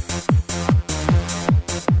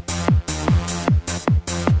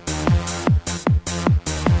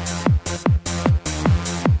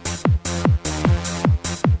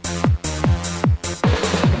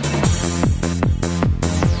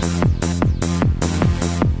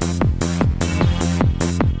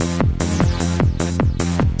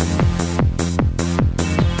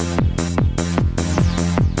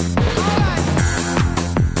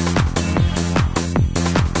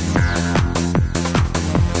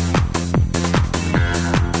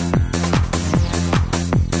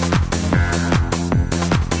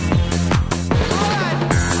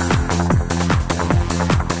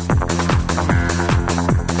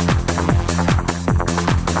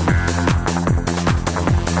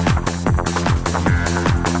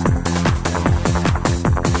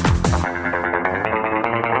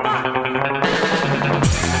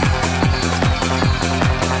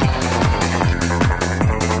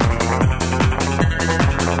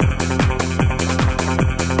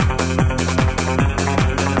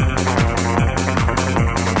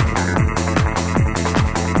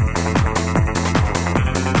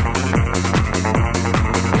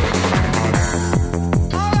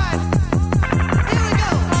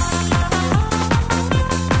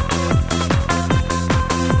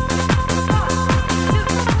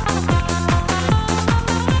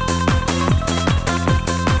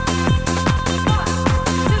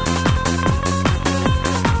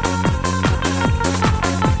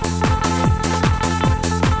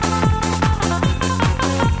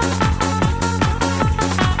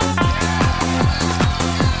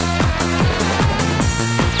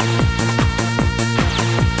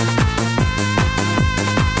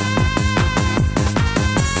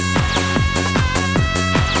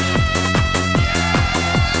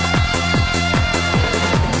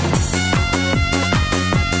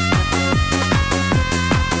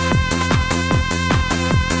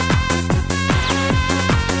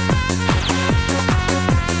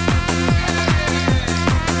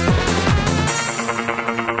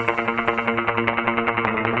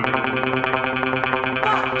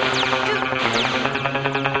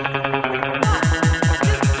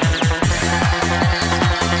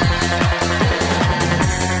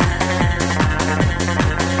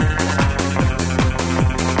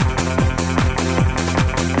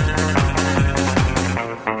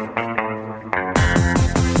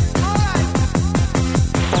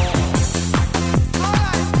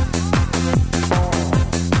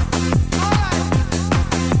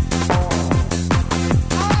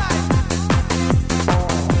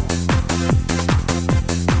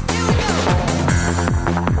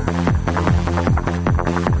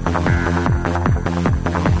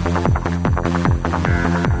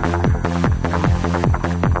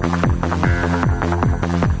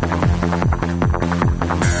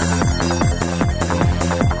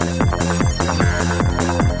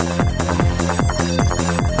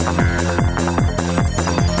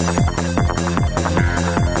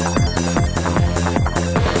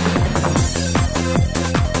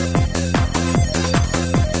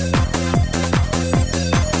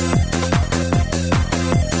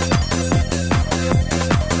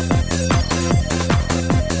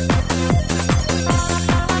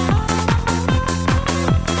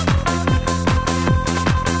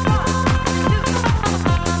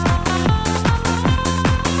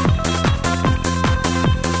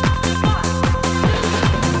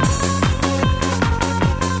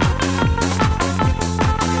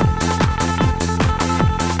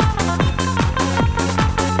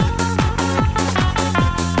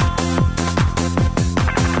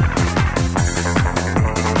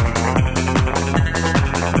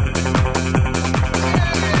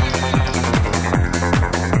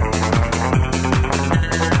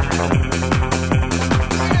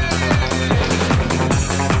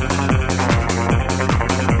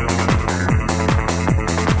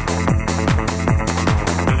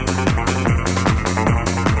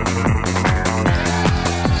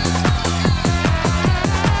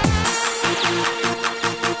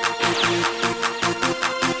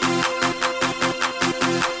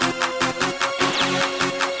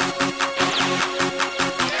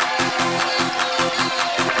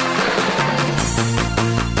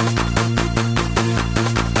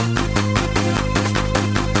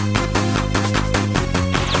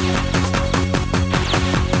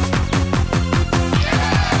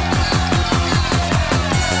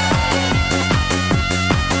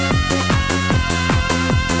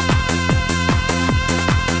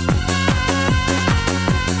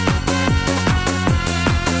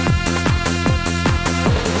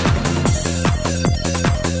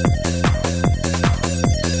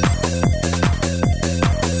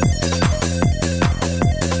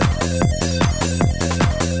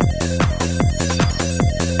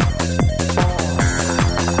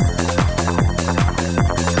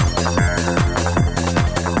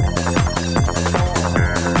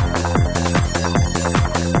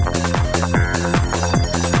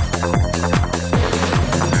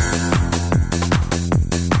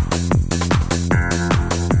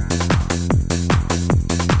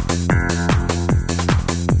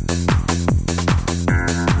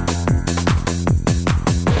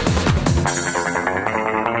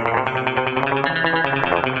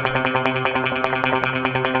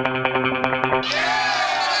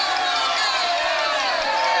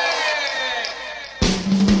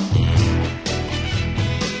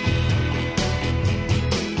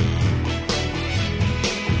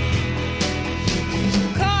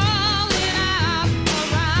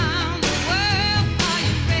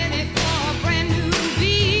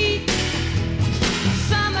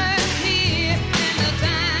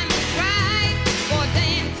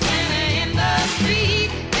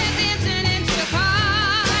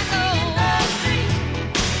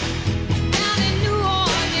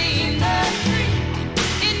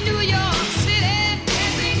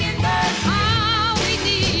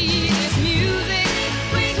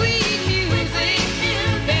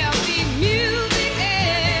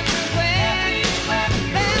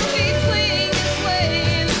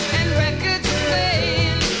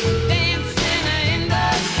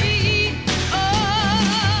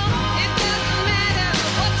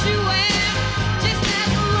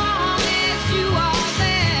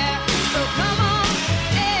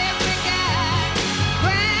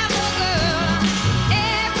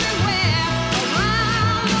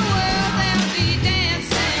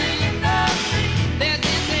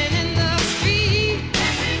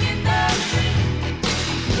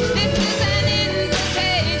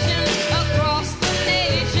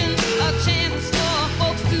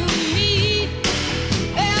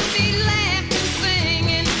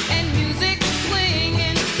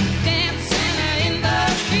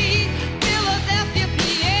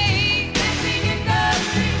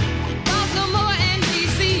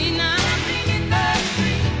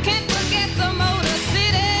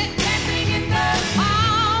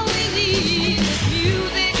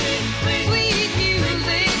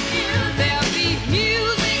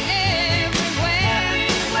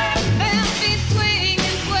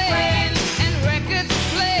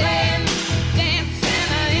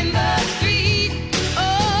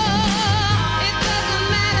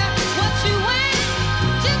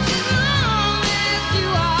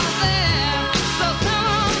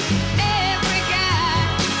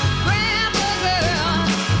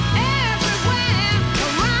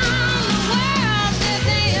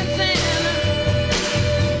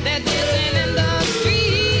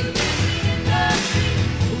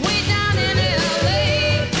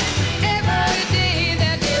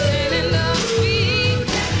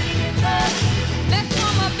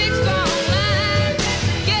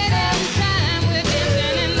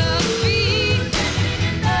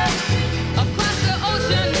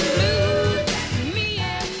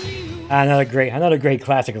 Another great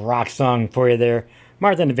classic rock song for you there.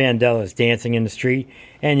 Martha and the Vandellas, Dancing in the Street.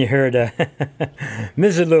 And you heard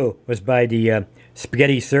Mizzaloo was by the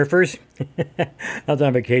Spaghetti Surfers. I was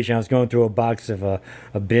on vacation. I was going through a box of a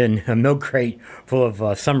milk crate full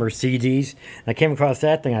of summer CDs. And I came across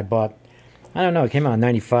that thing I bought. I don't know. It came out in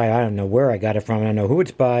 95. I don't know where I got it from. I don't know who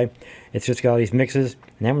it's by. It's just got all these mixes.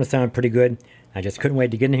 And that one sounded pretty good. I just couldn't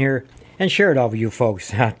wait to get in here and share it all with you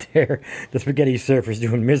folks out there. The Spaghetti Surfers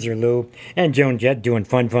doing Miserloo, and Joan Jett doing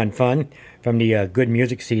Fun, Fun, Fun from the Good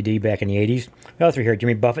Music CD back in the 80s. We also hear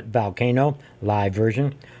Jimmy Buffett, Volcano, live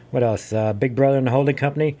version. What else? Big Brother and the Holding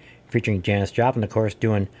Company, featuring Janis Joplin, of course,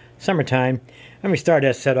 doing Summertime. And we started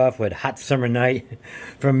that set off with Hot Summer Night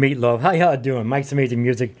from Meatloaf. How y'all doing? Mike's Amazing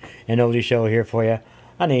Music and Oldie Show here for you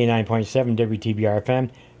on 89.7 WTBR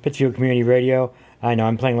FM, Pittsfield Community Radio. I know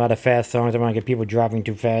I'm playing a lot of fast songs. I don't want to get people driving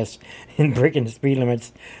too fast and breaking the speed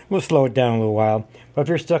limits. We'll slow it down a little while. But if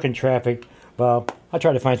you're stuck in traffic, well, I'll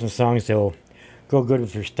try to find some songs that'll go good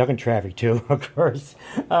if you're stuck in traffic too, of course.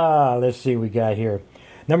 Let's see what we got here.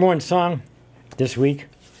 Number one song this week,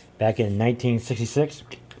 back in 1966,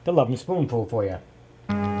 The Lovin' Spoonful for you.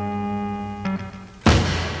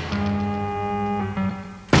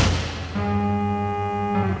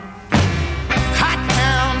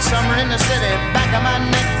 Summer in the city, back of my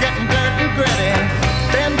neck getting dirt and gritty.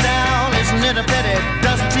 Bend down, isn't it a pity?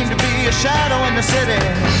 Doesn't seem to be a shadow in the city.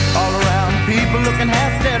 All around, people looking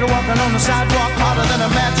half dead, walking on the sidewalk harder than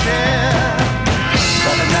a match head.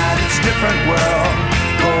 But at night it's a different world.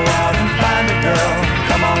 Go out and find a girl.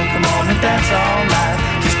 Come on and dance all night.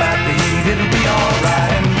 Despite the heat, it'll be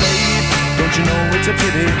alright. And babe, don't you know it's a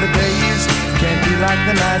pity the days can't be like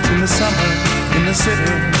the nights in the summer, in the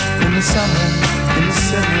city, in the summer, in the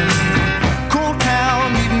city. Cool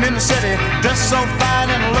town, meeting in the city, dressed so fine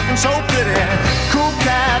and looking so pretty. Cool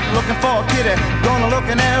cat, looking for a kitty, gonna look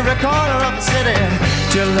in every corner of the city.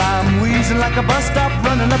 Till I'm wheezing like a bus stop,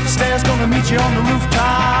 running up the stairs, gonna meet you on the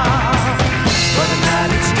rooftop. But at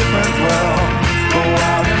night it's a different world. Go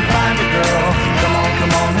out and find a girl. Come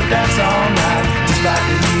on and dance all night. Just like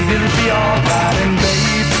the heat, it'll be alright. And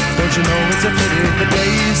babe, don't Don't you know it's a pity the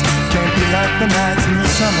days can't be like the nights in the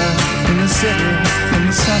summer, in the city, in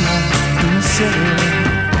the summer, in the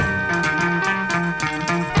city.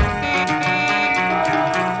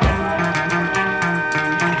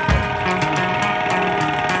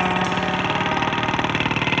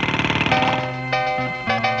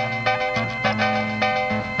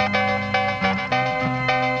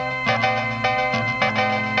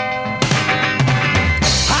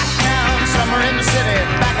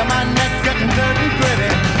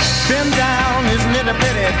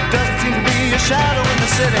 Shadow in the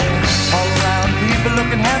city, all around people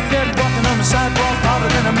looking half dead, walking on the sidewalk harder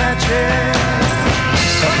than a match head.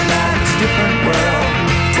 But now it's a different world.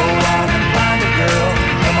 Go out and find a girl.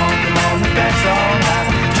 Come on, and dance all night.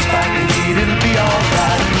 Despite the heat, it'll be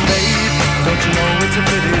alright. Babe, don't you know it's a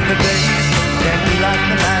pity the days can't be like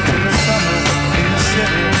the nights in the summer, in the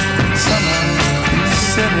city, summer, in the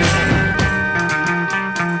city.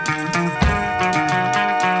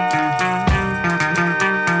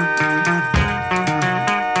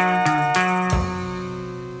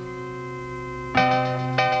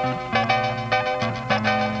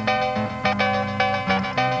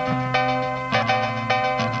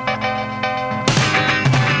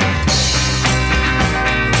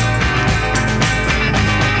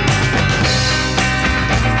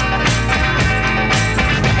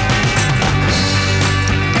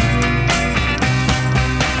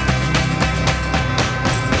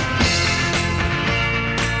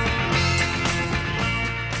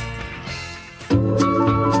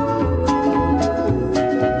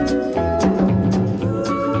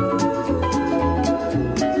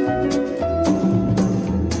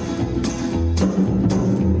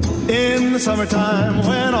 Summertime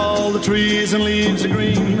when all the trees and leaves are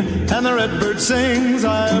green and the redbird sings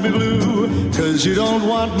I'll be blue, 'cause you don't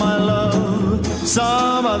want my love.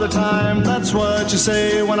 Some other time, that's what you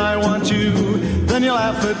say when I want you. Then you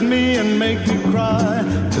laugh at me and make me cry,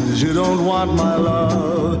 'cause you don't want my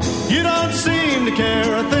love. You don't seem to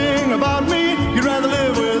care a thing about me. You'd rather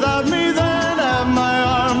live without me than have my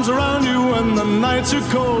arms around you when the nights are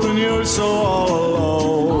cold and you're so all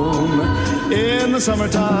alone. In the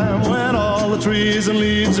summertime when all the trees and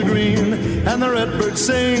leaves are green and the redbird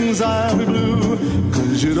sings I'll be blue,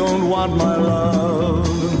 'cause you don't want my love.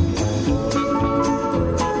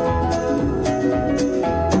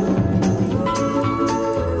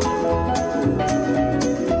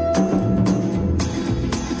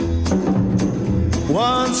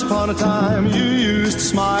 Once upon a time you used to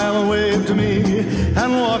smile and wave to me and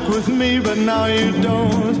walk with me, but now you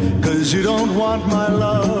don't, 'cause you don't want my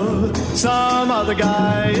love. Some other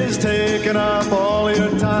guy is taking up all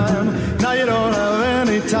your time. Now you don't have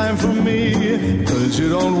any time for me, 'cause you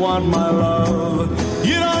don't want my love.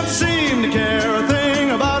 You don't seem to care a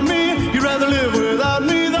thing about me. You'd rather live without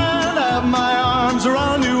me than have my arms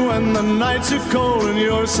around you when the nights are cold and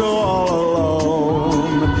you're so all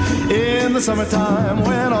alone. In the summertime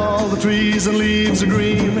when all the trees and leaves are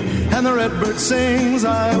green and the redbird sings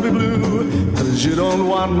I'll be blue, 'cause you don't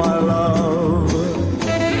want my love.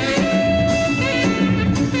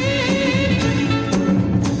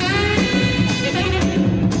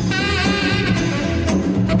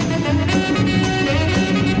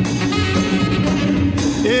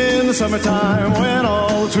 In the summertime when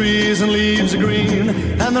all the trees and leaves are green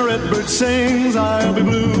and the redbird sings I'll be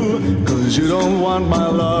blue, 'cause you don't want my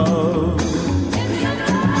love.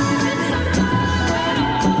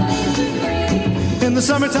 In the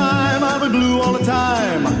summertime I'll be blue all the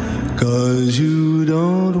time, 'cause you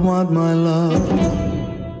don't want my love.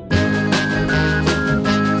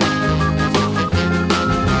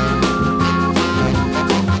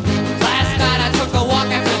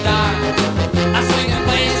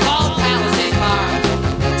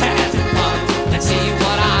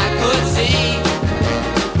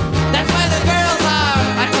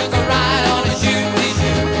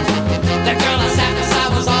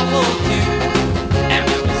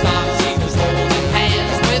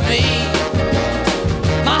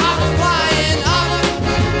 My heart was flying up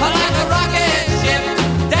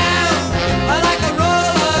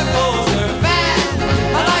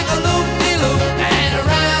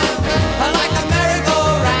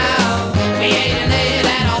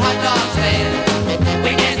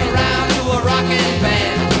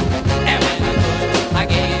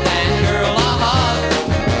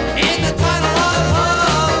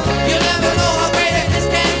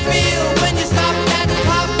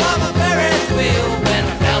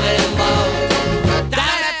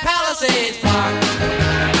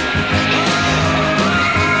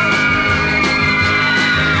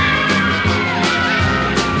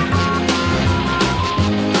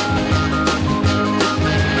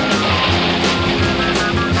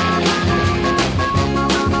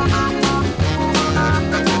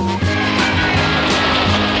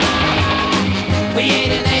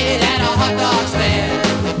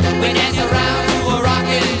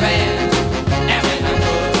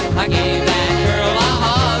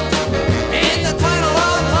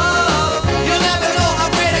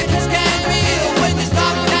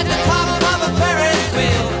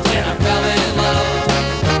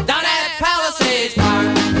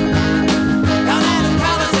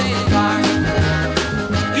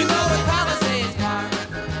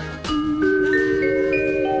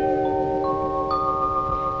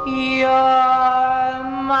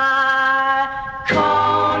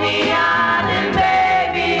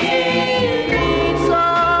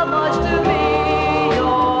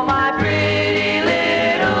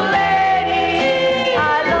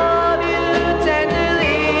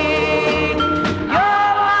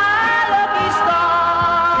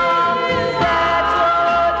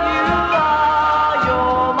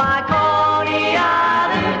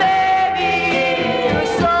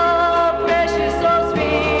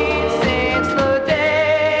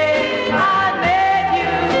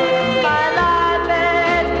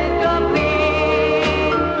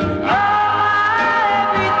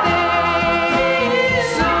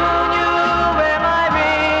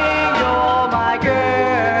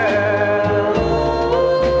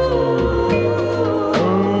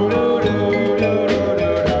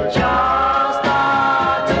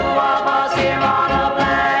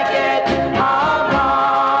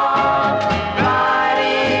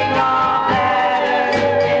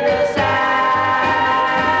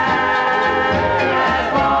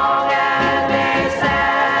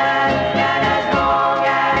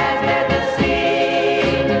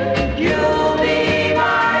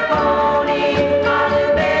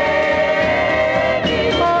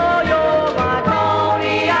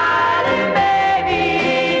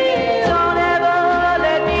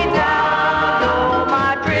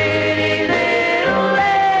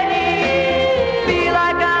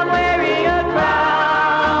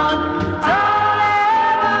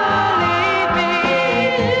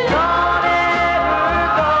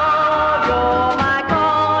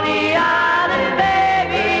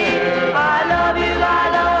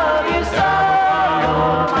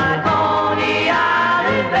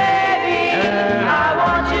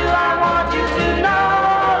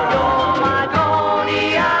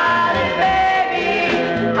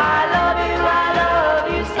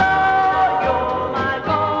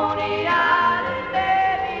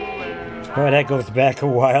Boy, that goes back a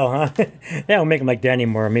while, huh? They don't make them like that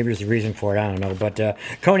anymore. Maybe there's a reason for it. I don't know. But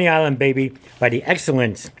Coney Island, baby, by the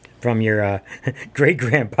Excellence from your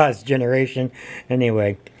great-grandpa's generation.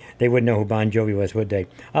 Anyway, they wouldn't know who Bon Jovi was, would they?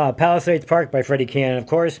 Palisades Park by Freddie Cannon, of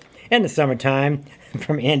course. In the Summertime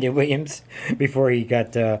from Andy Williams before he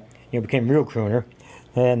got, became real crooner.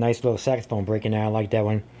 Nice little saxophone breaking there. I like that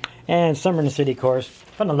one. And Summer in the City, of course,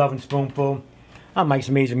 from the Lovin' Spoonful. I'm Mike's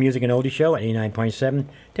Amazing Music and Oldie Show at 89.7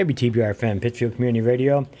 WTBR-FM, Pittsfield Community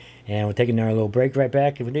Radio. And we're taking our little break right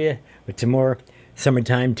back with some more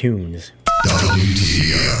summertime tunes.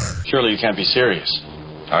 WTBR. Surely you can't be serious.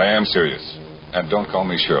 I am serious. And don't call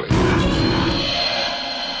me Shirley.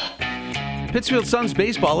 Pittsfield Suns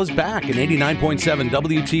baseball is back, and 89.7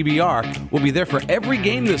 WTBR will be there for every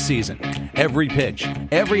game this season. Every pitch,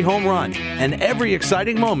 every home run, and every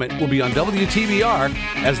exciting moment will be on WTBR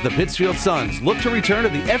as the Pittsfield Suns look to return to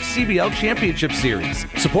the FCBL Championship Series.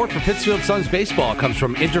 Support for Pittsfield Suns baseball comes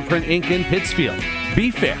from Interprint Inc. in Pittsfield,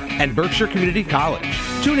 Be Fair, and Berkshire Community College.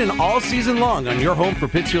 Tune in all season long on your home for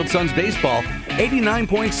Pittsfield Suns baseball,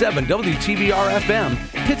 89.7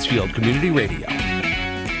 WTBR-FM, Pittsfield Community Radio.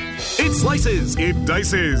 It slices, it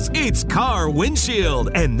dices, it's Car Windshield.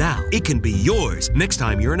 And now it can be yours. Next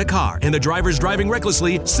time you're in a car and the driver's driving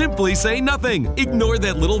recklessly, simply say nothing. Ignore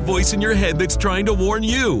that little voice in your head that's trying to warn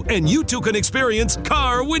you. And you too can experience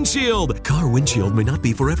Car Windshield. Car Windshield may not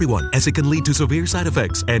be for everyone, as it can lead to severe side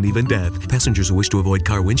effects and even death. Passengers who wish to avoid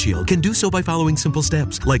Car Windshield can do so by following simple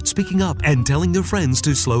steps, like speaking up and telling their friends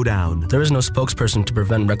to slow down. There is no spokesperson to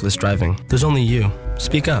prevent reckless driving. There's only you.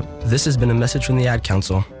 Speak up. This has been a message from the Ad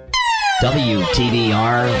Council.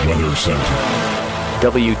 WTBR Weather Center.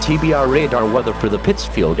 WTBR radar weather for the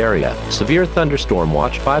Pittsfield area. Severe thunderstorm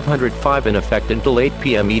watch 505 in effect until 8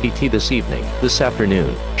 p.m. EDT this evening. This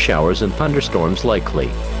afternoon, showers and thunderstorms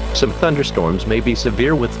likely. Some thunderstorms may be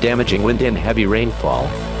severe with damaging wind and heavy rainfall.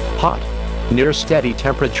 Hot. Near steady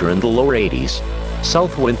temperature in the lower 80s.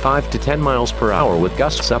 South wind 5 to 10 miles per hour with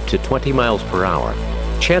gusts up to 20 miles per hour.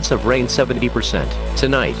 Chance of rain 70%.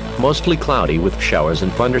 Tonight, mostly cloudy with showers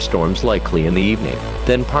and thunderstorms likely in the evening.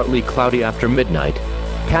 Then partly cloudy after midnight.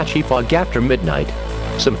 Patchy fog after midnight.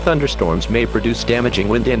 Some thunderstorms may produce damaging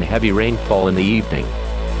wind and heavy rainfall in the evening.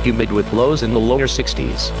 Humid with lows in the lower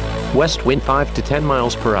 60s. West wind 5 to 10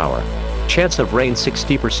 miles per hour. Chance of rain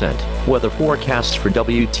 60%. Weather forecasts for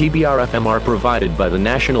WTBR-FM are provided by the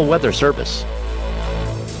National Weather Service.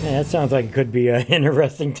 Yeah, that sounds like it could be an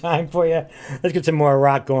interesting time for you. Let's get some more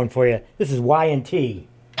rock going for you. This is Y&T.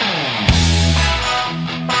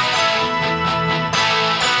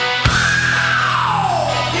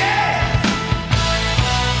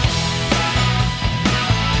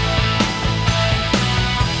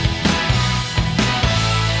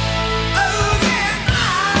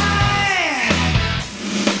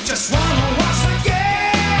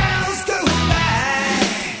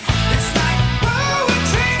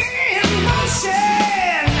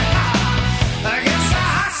 Against the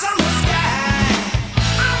hot summer sky.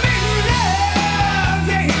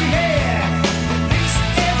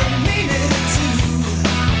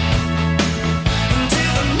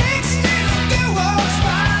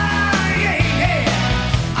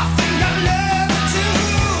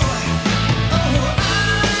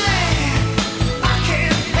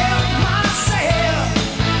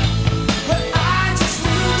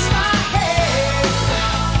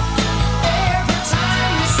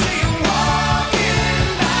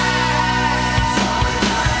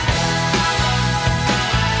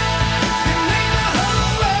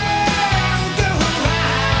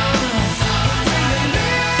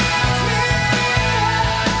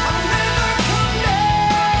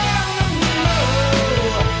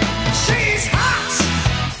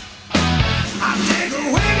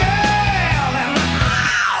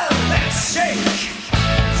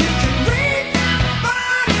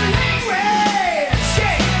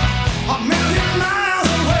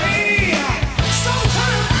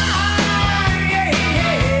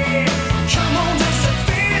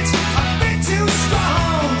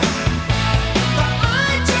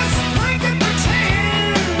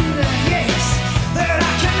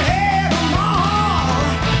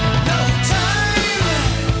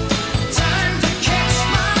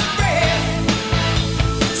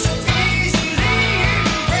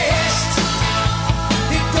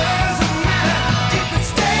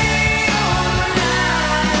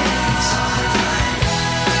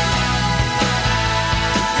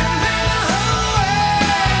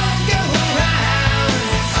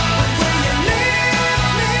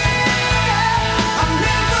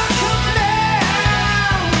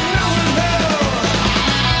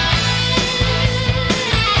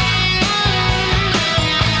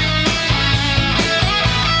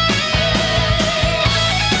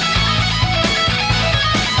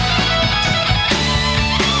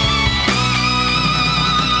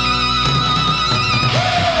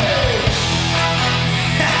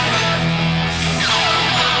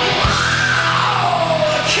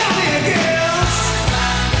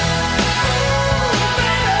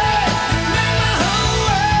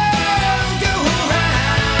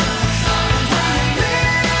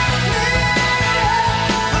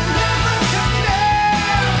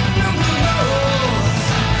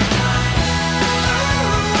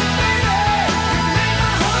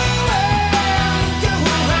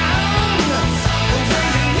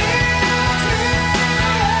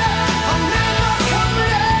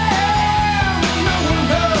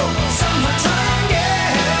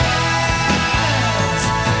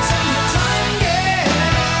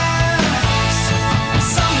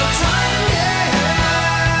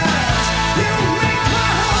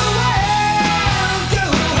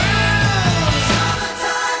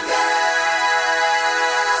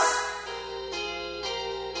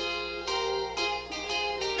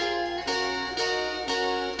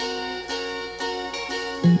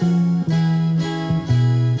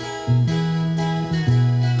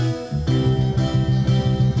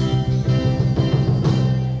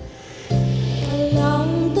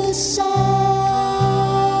 the sand.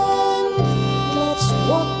 Let's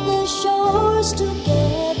walk the shores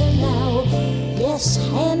together now. Yes,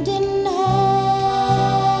 hand in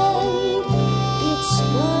hand. It's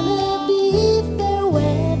gonna be fair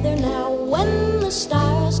weather now. When the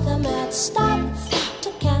stars come out, stop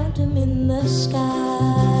to count them in the sky.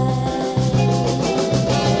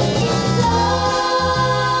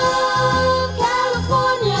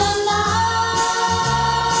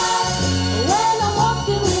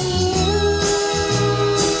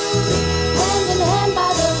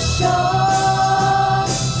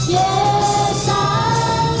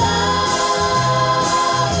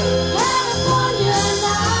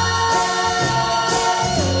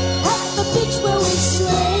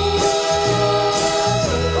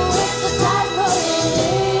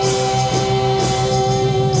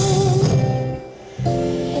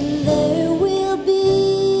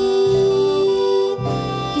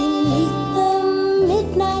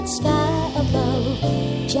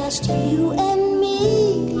 Just you and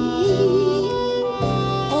me,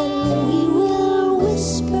 and we will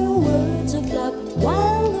whisper words of love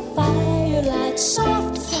while the firelight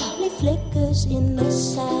softly flickers in the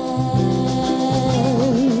sand.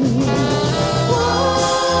 One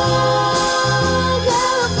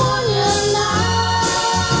California night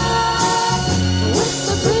with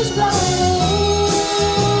the breeze blowing in,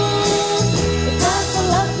 the time for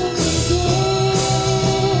love to begin.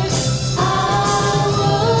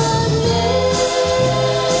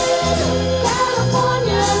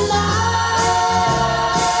 California night,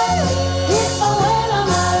 if I went on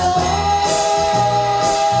my own,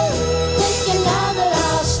 thinking now that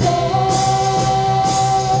I'll stay.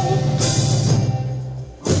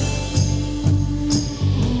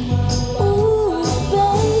 Ooh,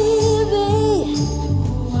 baby,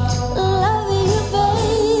 love you,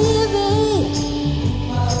 baby.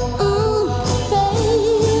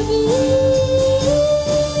 Baby,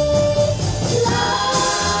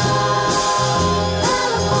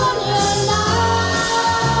 California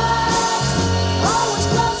night, always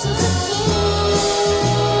close as a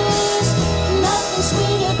kiss, nothing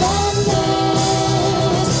sweeter than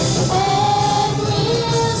this, and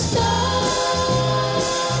we'll stay,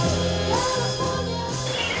 California.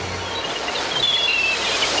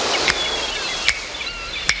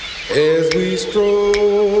 As we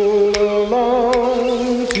stroll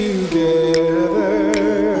along together,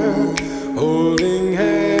 holding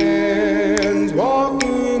hands,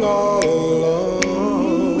 walking all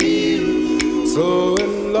alone. So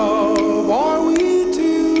in love are we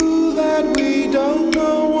two that we don't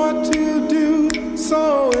know what to do.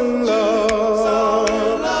 So in love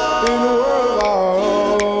in a world of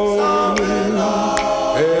our own.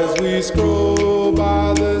 As we stroll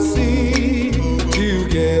by the sea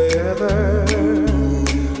together,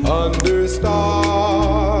 under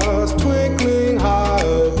stars twinkling high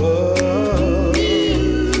above.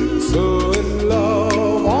 So in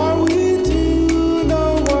love are we two,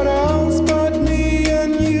 no one else but me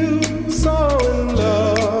and you. So in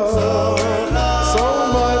love, so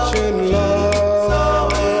much in love,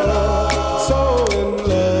 so in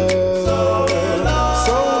love,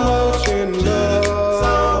 so much in love.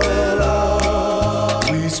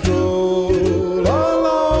 We stroll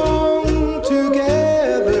along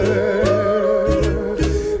together.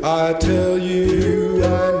 I tell you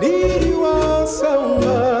I need you all so much.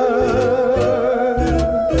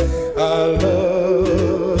 I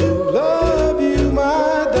love you,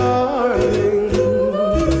 my darling.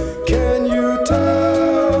 Can you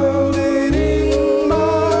tell it in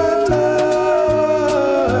my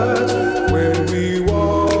touch? When we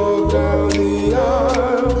walk down the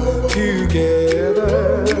aisle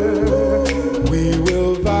together, we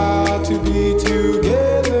will vow to be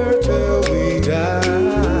together till we die.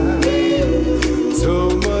 So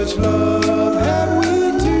much love have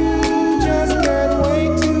we two, just can't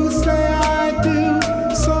wait to say I do.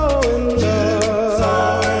 So in love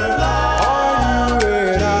are you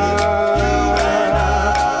and I.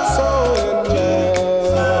 So in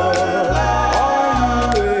love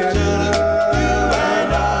are you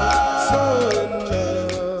and I. So in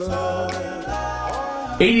love.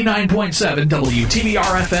 89.7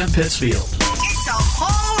 WTBR FM Pittsfield. It's a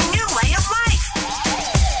whole new way of life.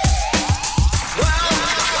 Well,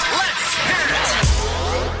 let's hear it.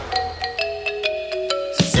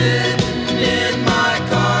 Sitting in my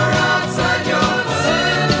car outside your door.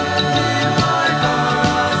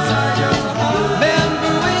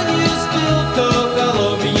 Remember when you spilled Coke all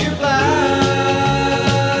over your blouse?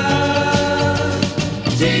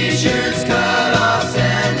 T-shirts, cut-offs,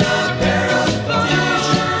 and a pair of thongs.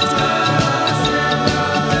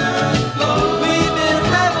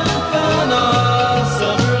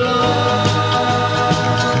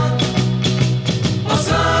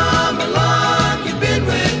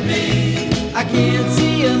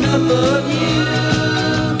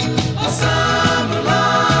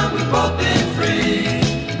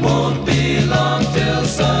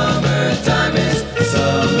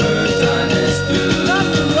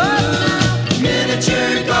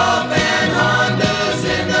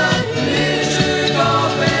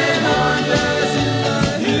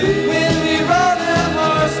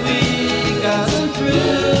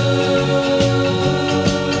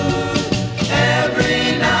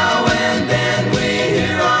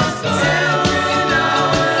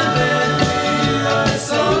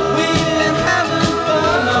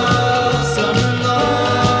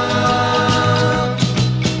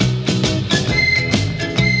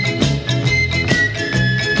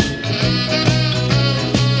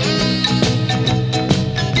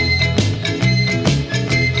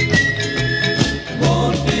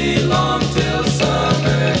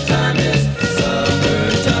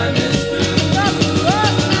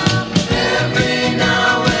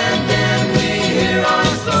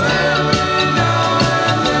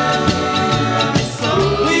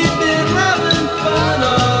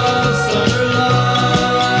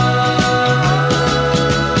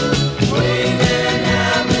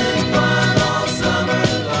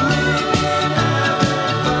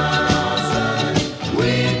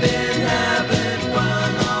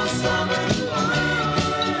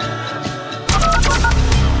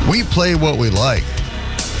 play what we like,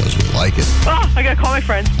 because we like it. Oh, I gotta call my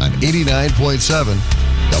friend. On 89.7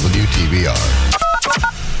 WTBR.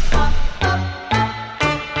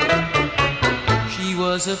 She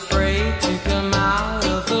was afraid to come out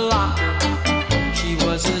of the locker. She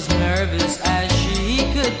was as nervous as she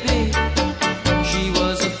could be. She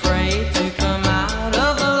was afraid to come out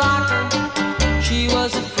of the locker. She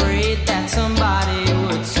was afraid that somebody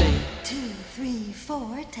would say, 2, 3,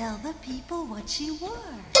 4, tell the people what she wore.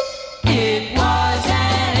 it was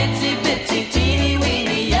an itsy bitsy teeny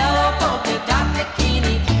weeny yellow polka dot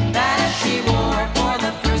bikini that she wore for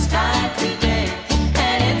the first time today.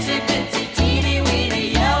 An itsy bitsy teeny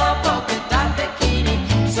weeny yellow polka dot bikini.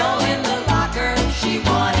 So in the locker she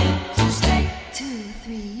wanted to stay. 2,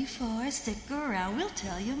 3, 4, stick around, we'll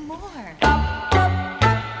tell you more.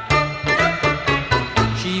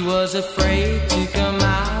 She was afraid to come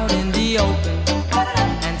out in the open,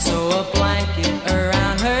 and so a blanket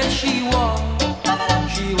around her she wore.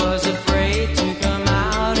 She was afraid to come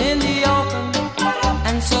out in the open,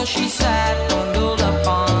 and so she sat bundled up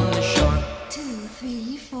on the shore. 2,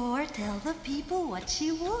 3, 4, tell the people what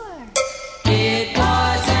she wore. It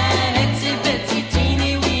was an itsy bitsy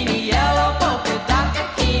teeny weeny yellow polka dot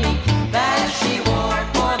bikini that she wore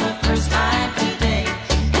for the first time today.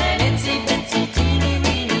 An itsy bitsy teeny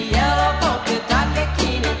weeny yellow polka dot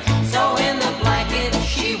bikini. So in the blanket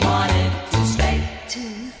she wanted to stay. 2,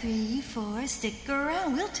 3, 4, stick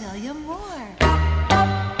around, we'll tell you more.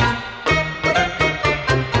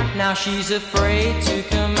 Now she's afraid to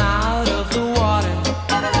come out of the water,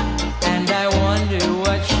 and I wonder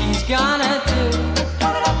what she's gonna do.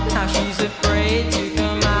 Now she's afraid to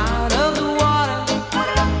come out of the water,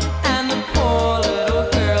 and the poor little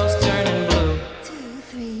girl's turning blue. 2,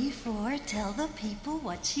 3, 4, tell the people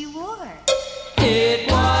what she wore. It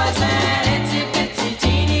was an itsy bitsy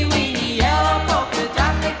teeny weeny yellow polka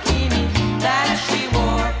dot bikini that she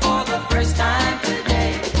wore for the first time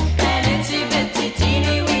today. An itsy bitsy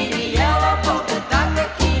teeny weeny yellow polka dot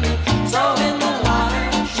bikini. So in the water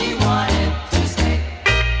she wanted to stay.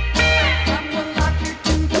 From the locker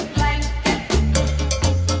to the blanket,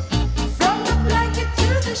 from the blanket to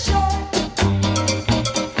the shore,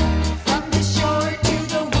 from the shore to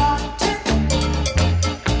the water.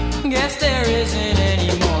 Guess there isn't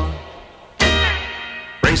any more.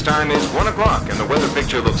 Race time is 1 o'clock and the weather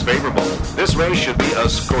picture looks favorable. This race should be a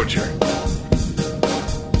scorcher.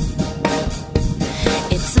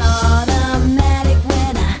 It's automatic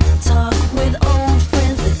when I talk with old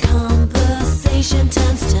friends. The conversation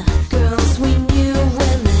turns to girls we knew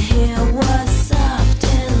when the hair was soft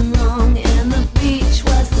and long and the beach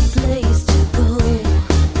was the place to go.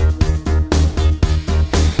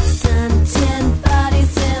 Suntan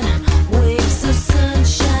bodies and waves of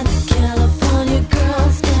sunshine, the California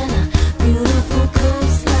girls and a beautiful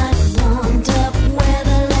coastline, warmed up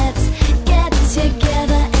weather. Let's get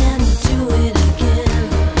together and do it again.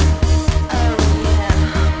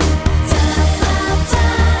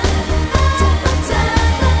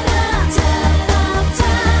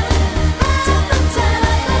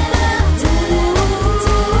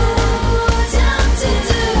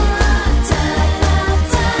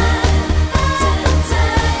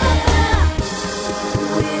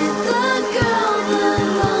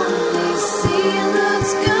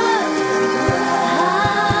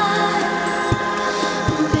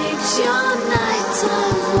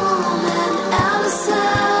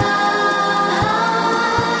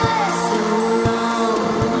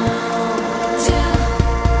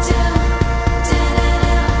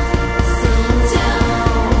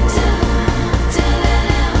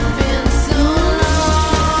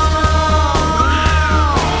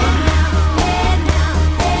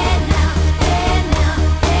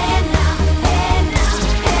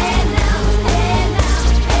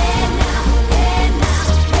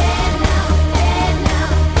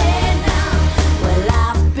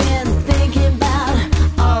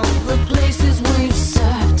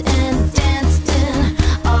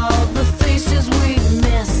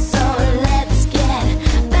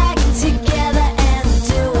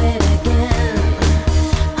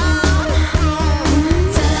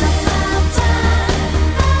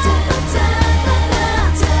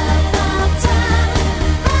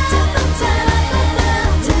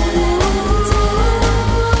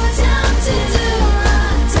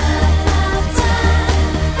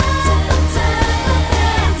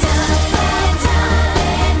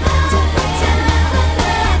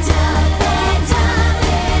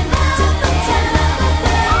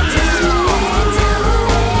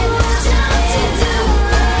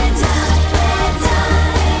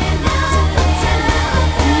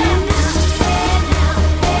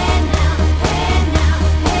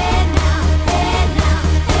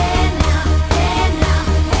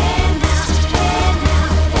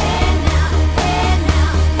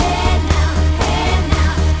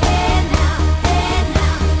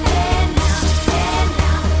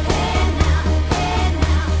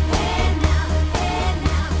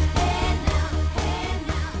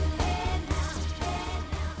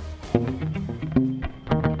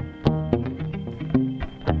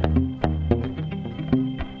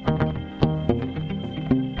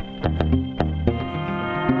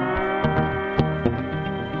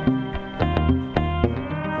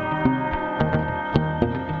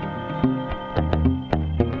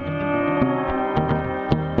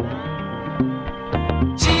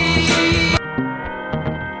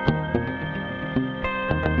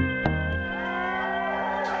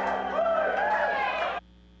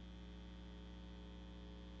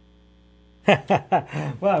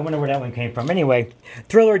 Well, I wonder where that one came from. Anyway,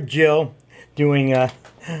 Thriller Jill doing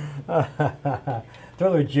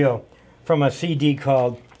Thriller Jill from a CD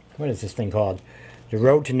called, what is this thing called? The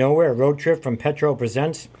Road to Nowhere, a road trip from Petro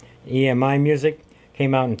Presents, EMI Music.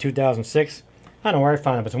 Came out in 2006. I don't know where I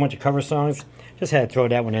found it, but it's a bunch of cover songs. Just had to throw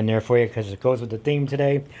that one in there for you because it goes with the theme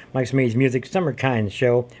today. Mike's Meads Music Summer Kind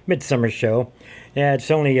Show, Midsummer Show. Yeah, it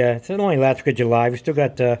only lasts good July. We still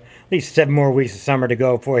got at least 7 more weeks of summer to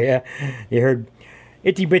go for you. You heard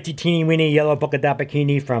Itty Bitty Teeny Weeny Yellow Polka Dot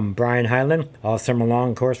Bikini from Brian Hyland. All summer long,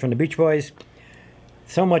 of course, from the Beach Boys.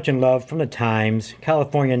 So Much in Love from the Times.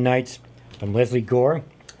 California Nights from Leslie Gore.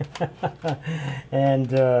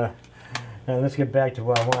 And let's get back to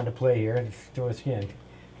what I wanted to play here. Let's do this again.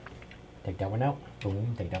 Take that one out.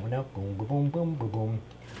 Boom. Take that one out. Boom, boom, boom, boom, boom, boom.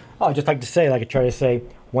 Oh, I'd just like to say, like I try to say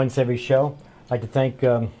once every show, I'd like to thank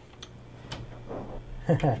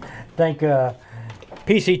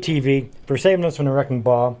PCTV for saving us from the wrecking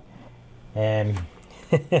ball. And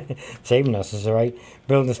saving us is all right.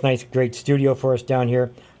 Building this nice, great studio for us down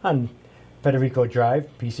here on Federico Drive,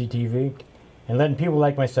 PCTV. And letting people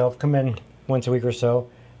like myself come in once a week or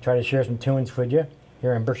so, try to share some tunes with you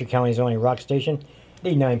here on Berkshire County's only rock station,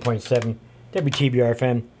 89.7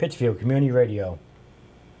 WTBR-FM, Pittsfield Community Radio.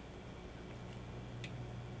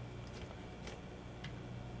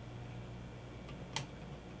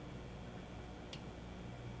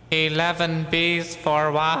 "11 bees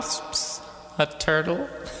for wasps, a turtle,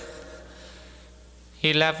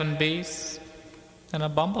 11 bees, and a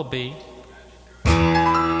bumblebee."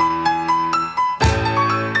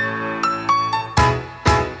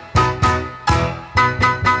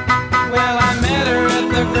 Well, I met her at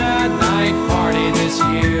the grad night party this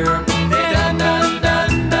year.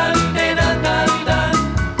 Dun-dun-dun-dun-dun-dun-dun.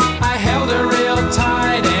 I held her real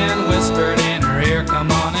tight and whispered in her ear,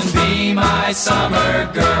 "Come on and be my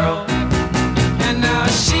summer girl." And now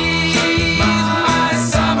she's my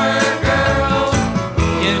summer girl.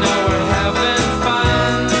 You know we're having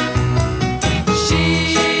fun.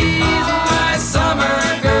 She's my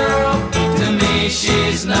summer girl. To me,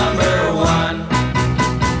 she's number one.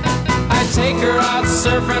 I take her out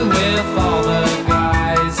surfing with all the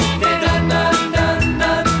guys.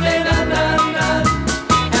 Dun-dun-dun-dun-dun-dun-dun.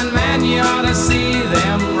 And man, you ought to see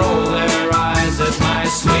them roll their eyes at my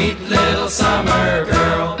sweet little summer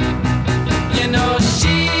girl. You know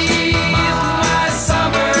she's my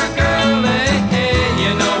summer girl. Hey, hey,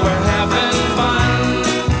 you know we're having fun.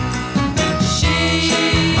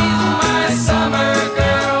 She's my summer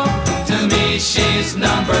girl. To me, she's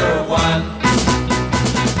number one.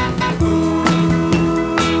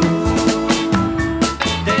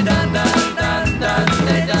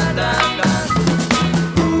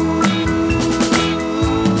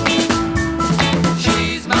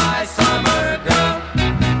 She's my summer girl.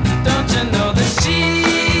 Don't you know that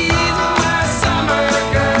she's my summer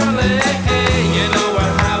girl? Hey, hey, you know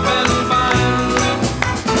we're having fun.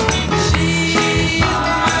 She's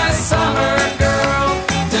my summer girl.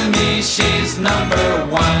 To me, she's number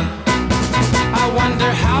one. I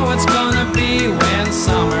wonder how it's gonna be when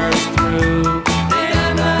summer's through.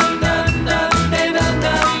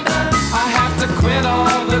 I have to quit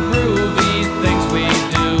all the groovy things we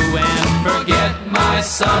do and forget my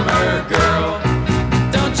summer girl.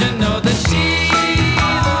 Don't you know that she's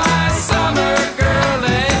my summer girl?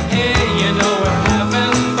 Hey, hey, you know we're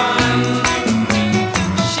having fun.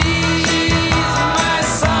 She's my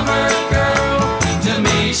summer girl. To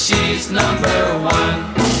me, she's number one.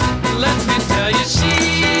 Let me tell you,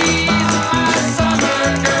 she's my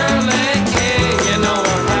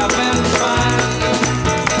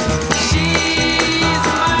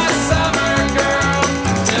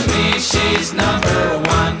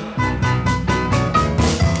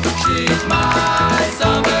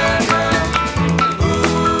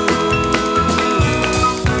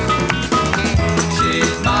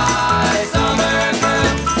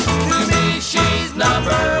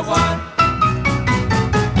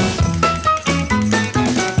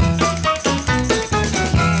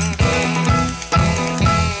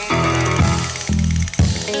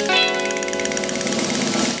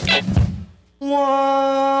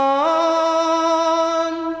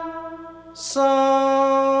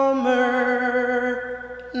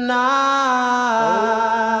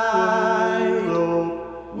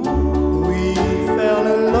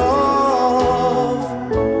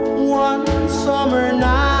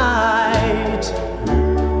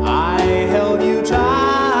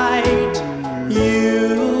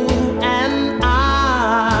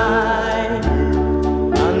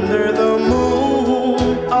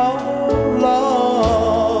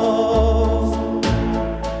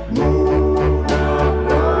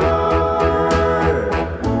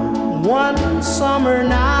one summer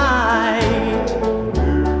night,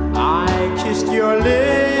 I kissed your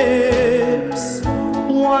lips.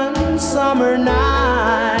 One summer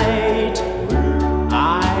night,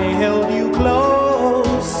 I held you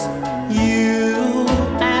close, you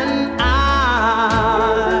and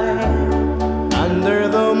I, under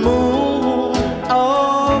the moon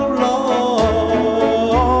of love.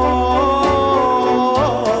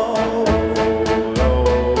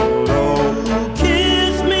 You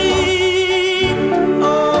kissed me,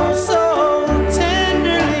 oh so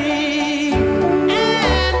tenderly,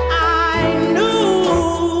 and I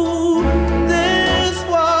knew this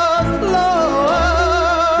was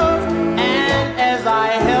love. And as I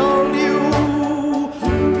held you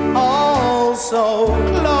all so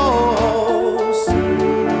close,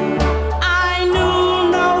 I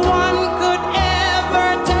knew no one could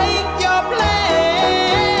ever take your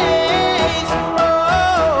place.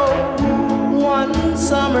 Oh, one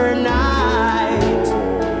summer night,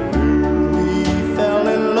 we fell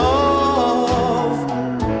in love.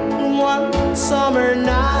 One summer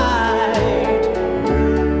night,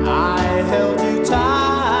 I held you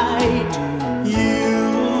tight,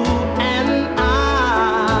 you and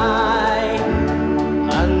I,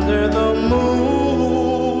 under the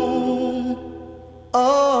moon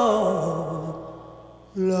of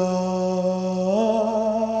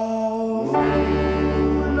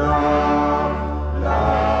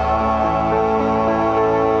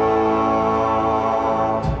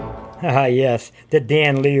Ah, yes, the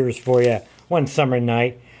Dan Lears for you. One summer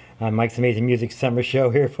night on Mike's Amazing Music Summer Show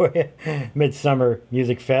here for you. Midsummer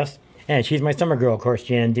Music Fest. And she's my summer girl, of course,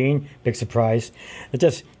 Jan Dean. Big surprise. It's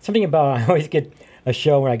just something about, I always get a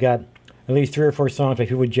show where I got at least 3 or 4 songs by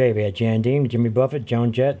people with J. We had Jan Dean, Jimmy Buffett,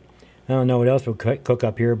 Joan Jett. I don't know what else we'll cook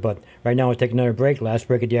up here, but right now we'll take another break. Last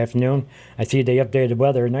break of the afternoon. I see they updated the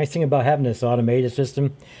weather. Nice thing about having this automated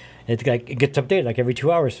system, it gets updated like every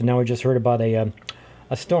 2 hours. So now we just heard about a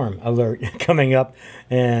storm alert coming up,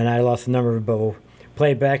 and I lost the number, but we'll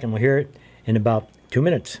play it back and we'll hear it in about 2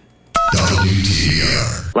 minutes.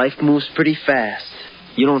 Life moves pretty fast.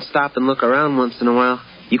 You don't stop and look around once in a while,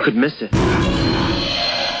 you could miss it.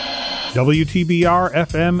 WTBR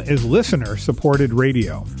FM is listener-supported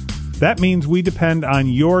radio. That means we depend on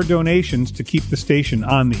your donations to keep the station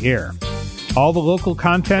on the air. All the local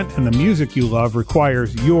content and the music you love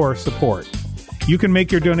requires your support. You can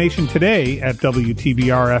make your donation today at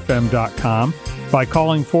WTBRFM.com by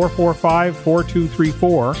calling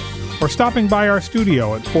 445-4234 or stopping by our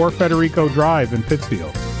studio at 4 Federico Drive in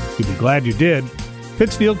Pittsfield. You'll be glad you did.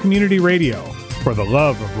 Pittsfield Community Radio, for the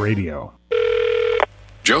love of radio.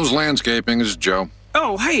 Joe's Landscaping. This is Joe.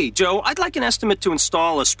 Oh, hey, Joe. I'd like an estimate to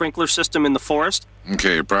install a sprinkler system in the forest.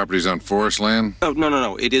 Okay, your property's on forest land? Oh,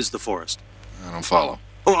 no. It is the forest. I don't follow.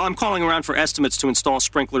 Well, I'm calling around for estimates to install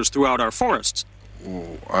sprinklers throughout our forests.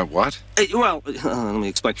 What? Well, let me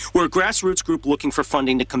explain. We're a grassroots group looking for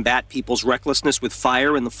funding to combat people's recklessness with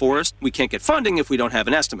fire in the forest. We can't get funding if we don't have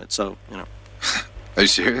an estimate, so, you know. Are you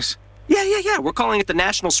serious? Yeah. We're calling it the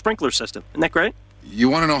National Sprinkler System. Isn't that great? You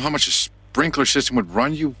want to know how much a sprinkler system would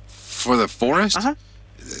run you for the forest? Uh-huh.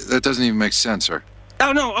 That doesn't even make sense, sir.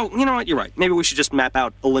 Oh, no. Oh, you know what? You're right. Maybe we should just map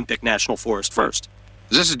out Olympic National Forest first.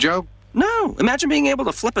 Is this a joke? No. Imagine being able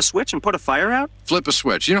to flip a switch and put a fire out. Flip a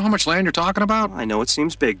switch. You know how much land you're talking about? I know it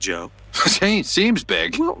seems big, Joe. It seems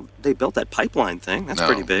big. Well, they built that pipeline thing. That's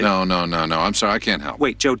pretty big. No. I'm sorry. I can't help.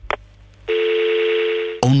 Wait, Joe.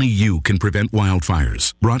 Only you can prevent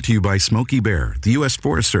wildfires. Brought to you by Smokey Bear, the U.S.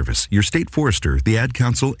 Forest Service, your state forester, the Ad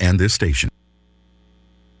Council, and this station.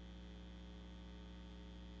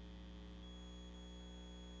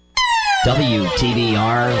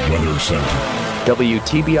 WTBR Weather Center.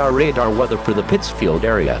 WTBR radar weather for the Pittsfield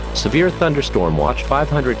area. Severe thunderstorm watch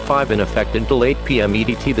 505 in effect until 8 p.m.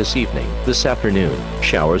 EDT this evening. This afternoon,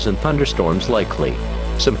 showers and thunderstorms likely.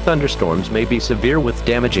 Some thunderstorms may be severe with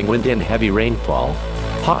damaging wind and heavy rainfall.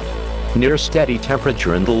 Hot. Near steady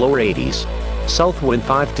temperature in the lower 80s. South wind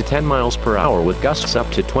 5 to 10 miles per hour with gusts up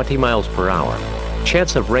to 20 miles per hour.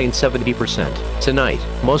 Chance of rain 70%. Tonight,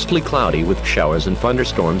 mostly cloudy with showers and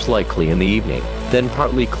thunderstorms likely in the evening. Then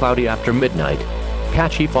partly cloudy after midnight.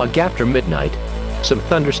 Patchy fog after midnight. Some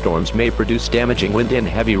thunderstorms may produce damaging wind and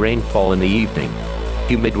heavy rainfall in the evening.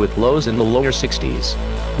 Humid with lows in the lower 60s.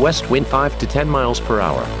 West wind 5 to 10 miles per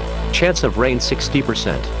hour. Chance of rain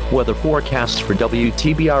 60%. Weather forecasts for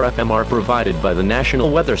WTBR FM are provided by the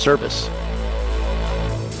National Weather Service.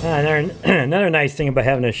 Another nice thing about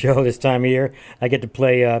having a show this time of year, I get to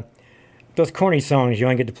play those corny songs you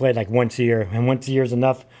only get to play like once a year, and once a year is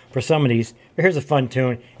enough for some of these. But here's a fun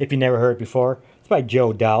tune if you never heard it before. It's by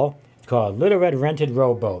Joe Dowell. It's called Little Red Rented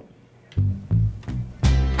Rowboat.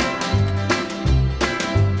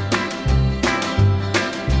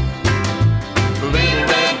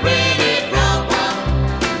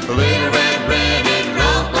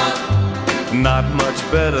 not much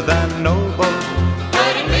better than no boat.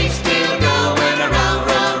 But at least it'll go when I row,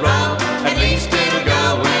 row, row. At least it'll go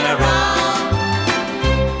when I row.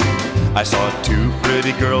 I saw two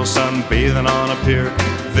pretty girls sunbathing on a pier.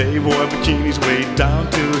 They wore bikinis way down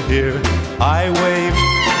to here. I waved,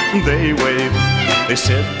 they waved. They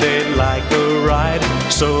said they'd like a ride,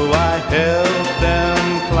 so I helped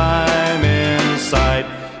them climb inside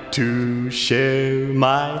to share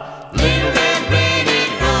my little red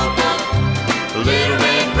rented rowboat. Little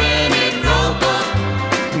red rented rowboat.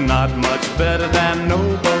 Not much better than no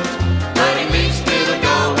boat. But at least it'll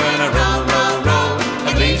go when I row, row, row.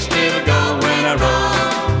 At least it'll go when I row.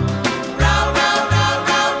 Row, row, row,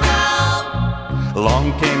 row, row. Along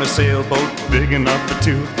came a sailboat big enough for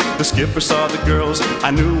two. The skipper saw the girls,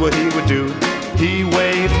 I knew what he would do. He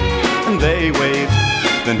waved and they waved,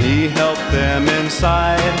 then he helped them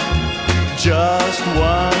inside. Just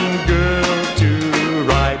one girl to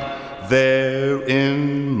ride there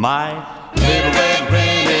in my little red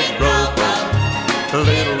rented rowboat.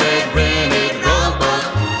 Little red rented rowboat.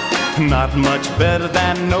 Not much better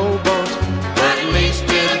than no boat. But at least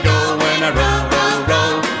it'll go when I row, row,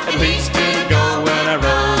 row. At least it'll go when I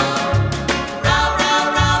row. Row, row,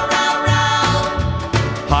 row, row, row.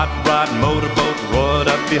 Hot rod motorboat roared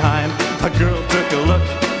up behind. A girl took a look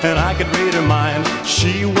and I could read her mind.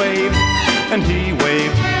 She waved and he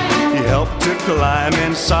waved. He helped to climb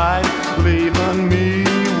inside, leaving me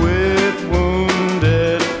with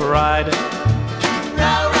wounded pride.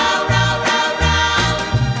 Row, row, row, row,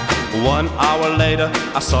 row. 1 hour later,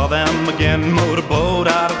 I saw them again. Motorboat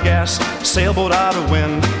out of gas, sailboat out of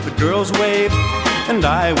wind. The girls waved and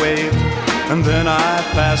I waved, and then I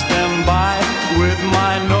passed them by with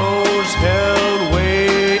my nose held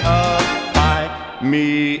way up high.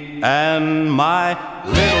 Me and my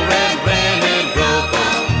little red rented rowboat.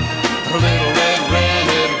 Little red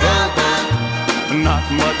rented rowboat. Not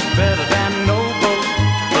much better than no boat.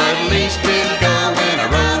 But at least it'll go when I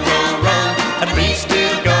row, row, row. At least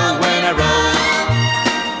it'll go when I row.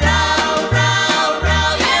 Row, row,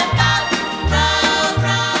 row your boat. Row,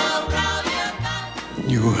 row, row your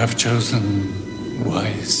boat. You have chosen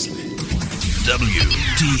wisely.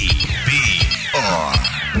 WTBR.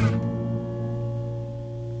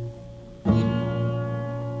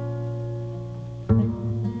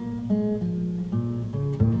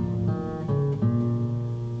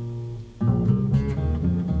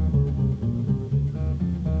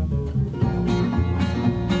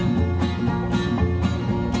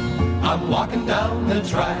 I'm walking down the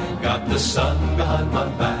track, got the sun behind my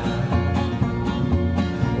back.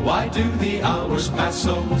 Why do the hours pass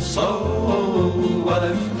so slow? Well,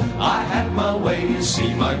 if I had my way,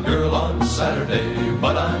 see my girl on Saturday,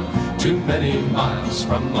 but I'm too many miles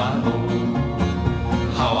from my home.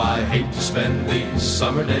 How I hate to spend these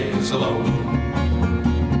summer days alone.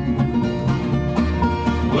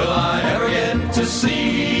 Will I ever get to see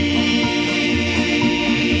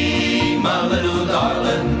my little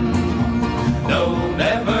darling? No,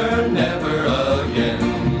 never, never again.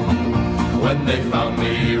 When they found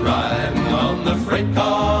me riding on the freight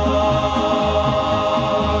car,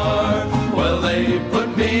 well, they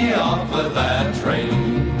put me off of that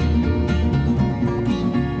train.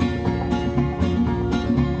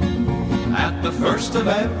 At the first of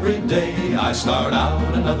every day, I start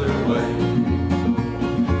out another way,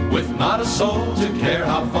 with not a soul to care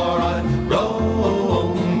how far I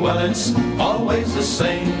roam. Well, it's always the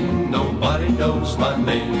same, nobody knows my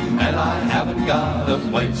name, and I haven't got a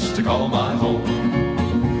place to call my home.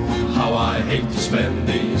 How I hate to spend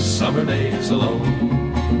these summer days alone.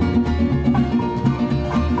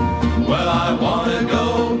 Well, I want to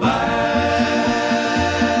go back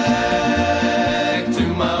to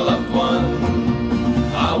my loved one.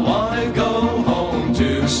 I want to go home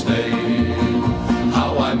to stay.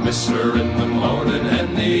 How I miss her in the morning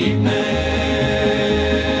and the evening.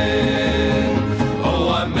 Oh,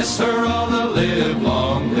 I miss her all the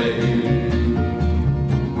livelong day.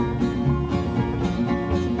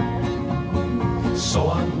 So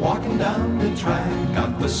I'm walking down the track,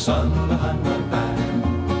 got the sun behind my back.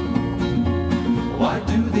 Why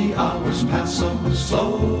do the hours pass so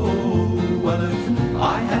slow? Well, if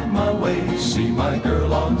I had my way, see my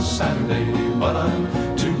girl on Saturday, but I'm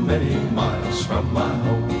too many miles from my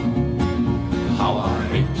home. How I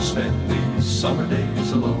hate to spend these summer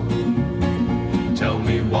days alone. Tell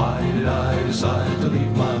me, why did I decide to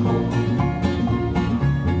leave my home?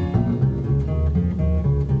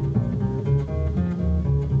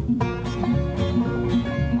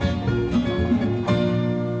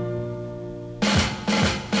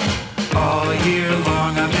 All year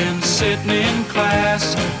long I've been sitting in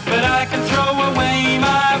class, but I can throw away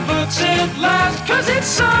my book nights it lasts, 'cause it's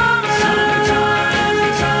summertime.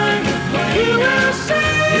 USA.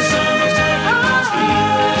 It's summertime across the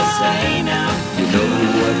USA now. You know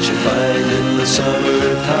what you find in the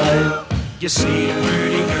summertime. You see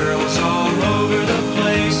pretty girls all over the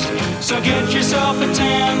place. So get yourself a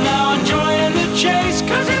tan now and join the chase,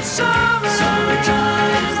 'cause it's summer.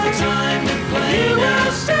 Summertime's the time to play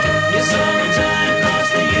USA. It's summertime across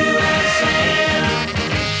the USA.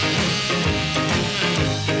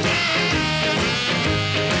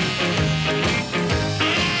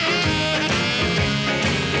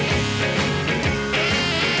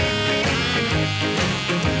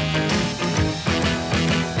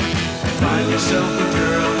 Find yourself a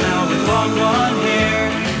girl now with long blonde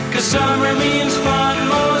hair, 'cause summer means fun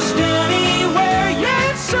most anywhere.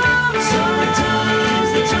 Yeah, it's summer.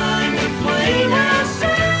 Summertime's the time to play now.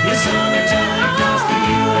 It's summertime across the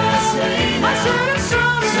USA now. I said it's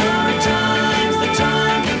summer. Summertime's the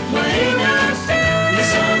time to play now. It's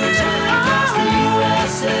summertime across the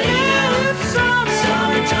USA now. It's summer.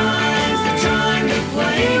 Summertime's the time to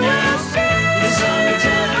play now. It's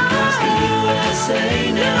summertime across the USA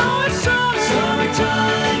now. It's summer.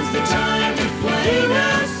 Summertime's the time to play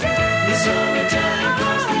now. It's summertime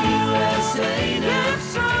across the USA now. It's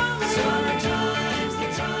summer. Summertime's the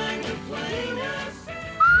time to play now.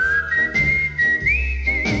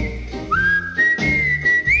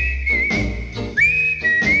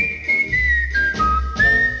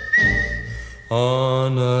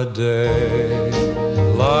 On a day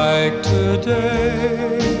like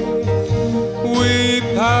today, we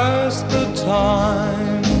pass the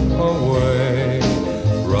time away,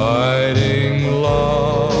 writing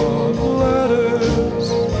love letters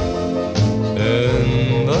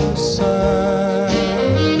in the sand.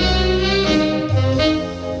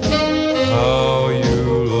 How you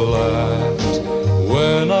laughed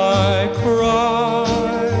when I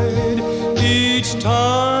cried each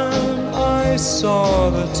time I saw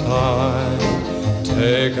the tide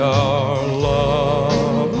take our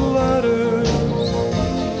love letters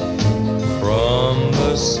from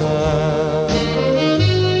the sand.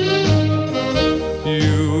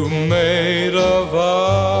 You made a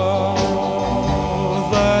vow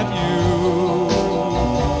that you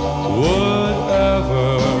would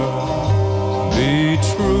ever be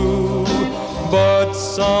true, but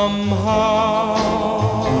somehow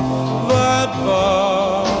that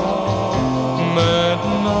vow meant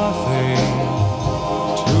nothing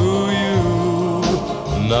to you.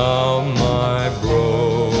 Now my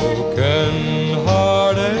broken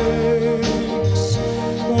heart aches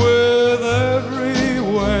with every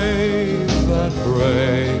wave that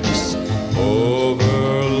breaks over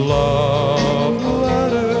love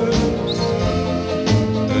letters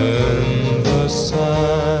in the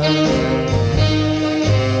sand.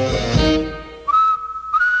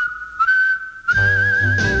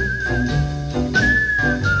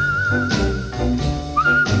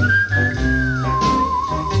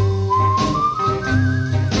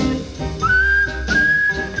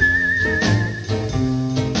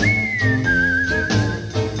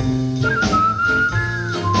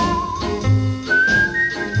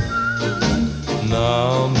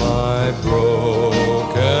 Now my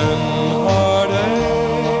broken heart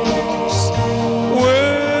aches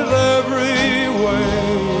with every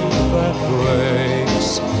wave that breaks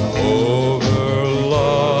over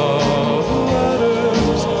love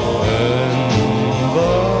letters in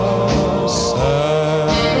the sand.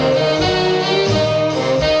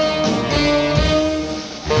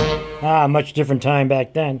 Ah, much different time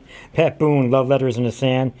back then. Pat Boone, Love Letters in the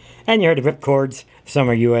Sand. And you heard the Ripcords,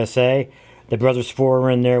 Summer USA. The Brothers Four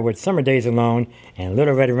were in there with Summer Days Alone and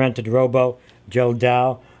Little Red Rented Robo, Joe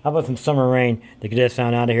Dow. How about some Summer Rain to get us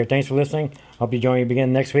on out of here? Thanks for listening. Hope you join me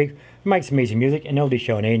again next week for Mike's Amazing Music and Oldie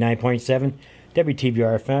Show on 89.7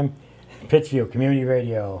 WTBR FM, Pittsfield Community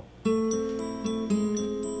Radio.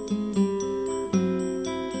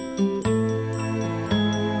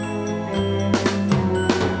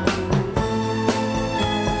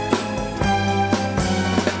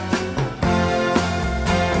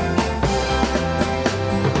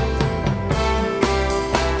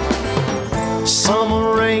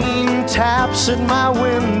 Summer rain taps at my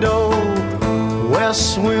window,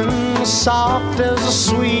 west wind soft as a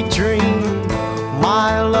sweet dream.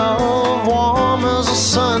 My love warm as the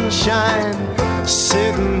sunshine,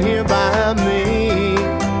 sitting here by me.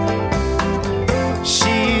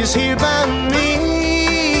 She's here by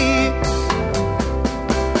me.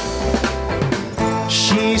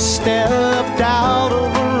 She stepped out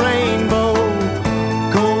of a rainbow,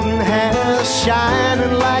 golden hair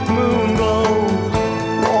shining like moon glow,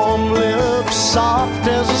 warm lips soft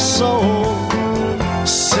as a soul,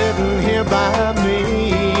 sitting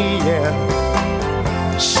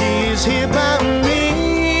she's here by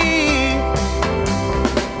me.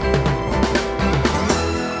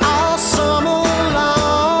 All summer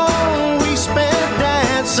long we spent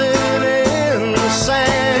dancing in the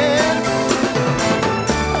sand,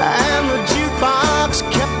 and the jukebox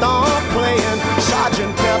kept on playing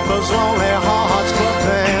Sgt. Pepper's Lonely Hearts Club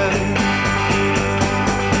Band.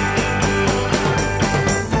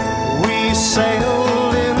 We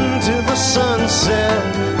sailed into the sunset,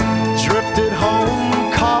 drifted home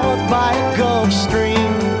caught by a Gulf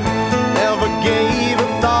Stream. Never gave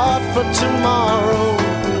a thought for tomorrow,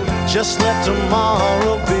 just let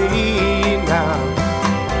tomorrow be now.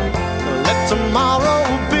 Let tomorrow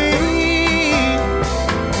be.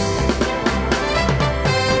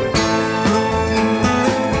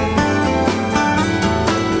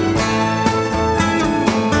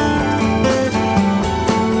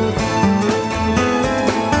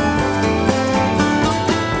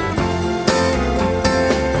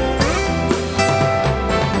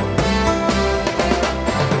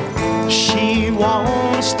 She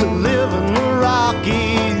wants to live in the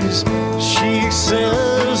Rockies. She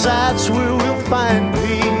says that's where we'll find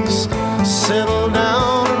peace. Settle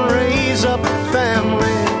down and raise up a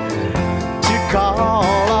family to call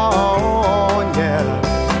on, yeah.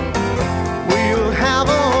 We'll have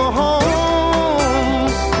a home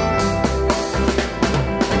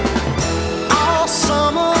all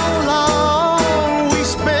summer long. We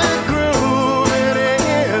spent grooving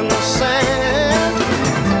in the sand.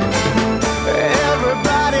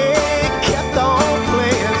 Everybody kept on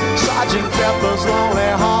playing Sgt. Pepper's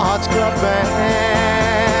Lonely Hearts Club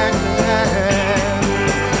Band.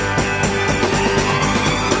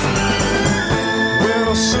 When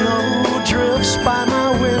the snow drifts by my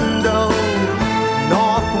window,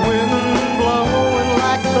 north wind blowing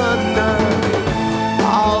like thunder,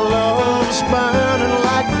 our love's burning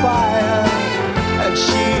like fire, and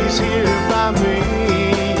she's here by me,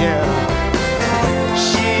 yeah.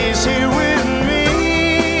 She's here with me.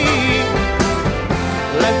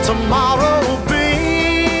 Let tomorrow be.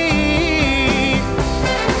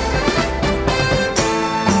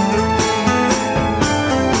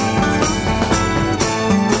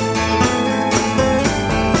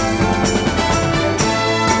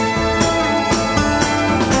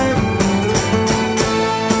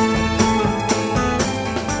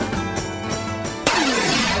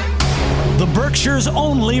 The Berkshire's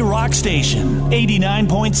only rock station,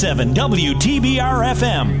 89.7 WTBR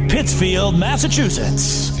FM, Pittsfield,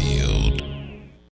 Massachusetts.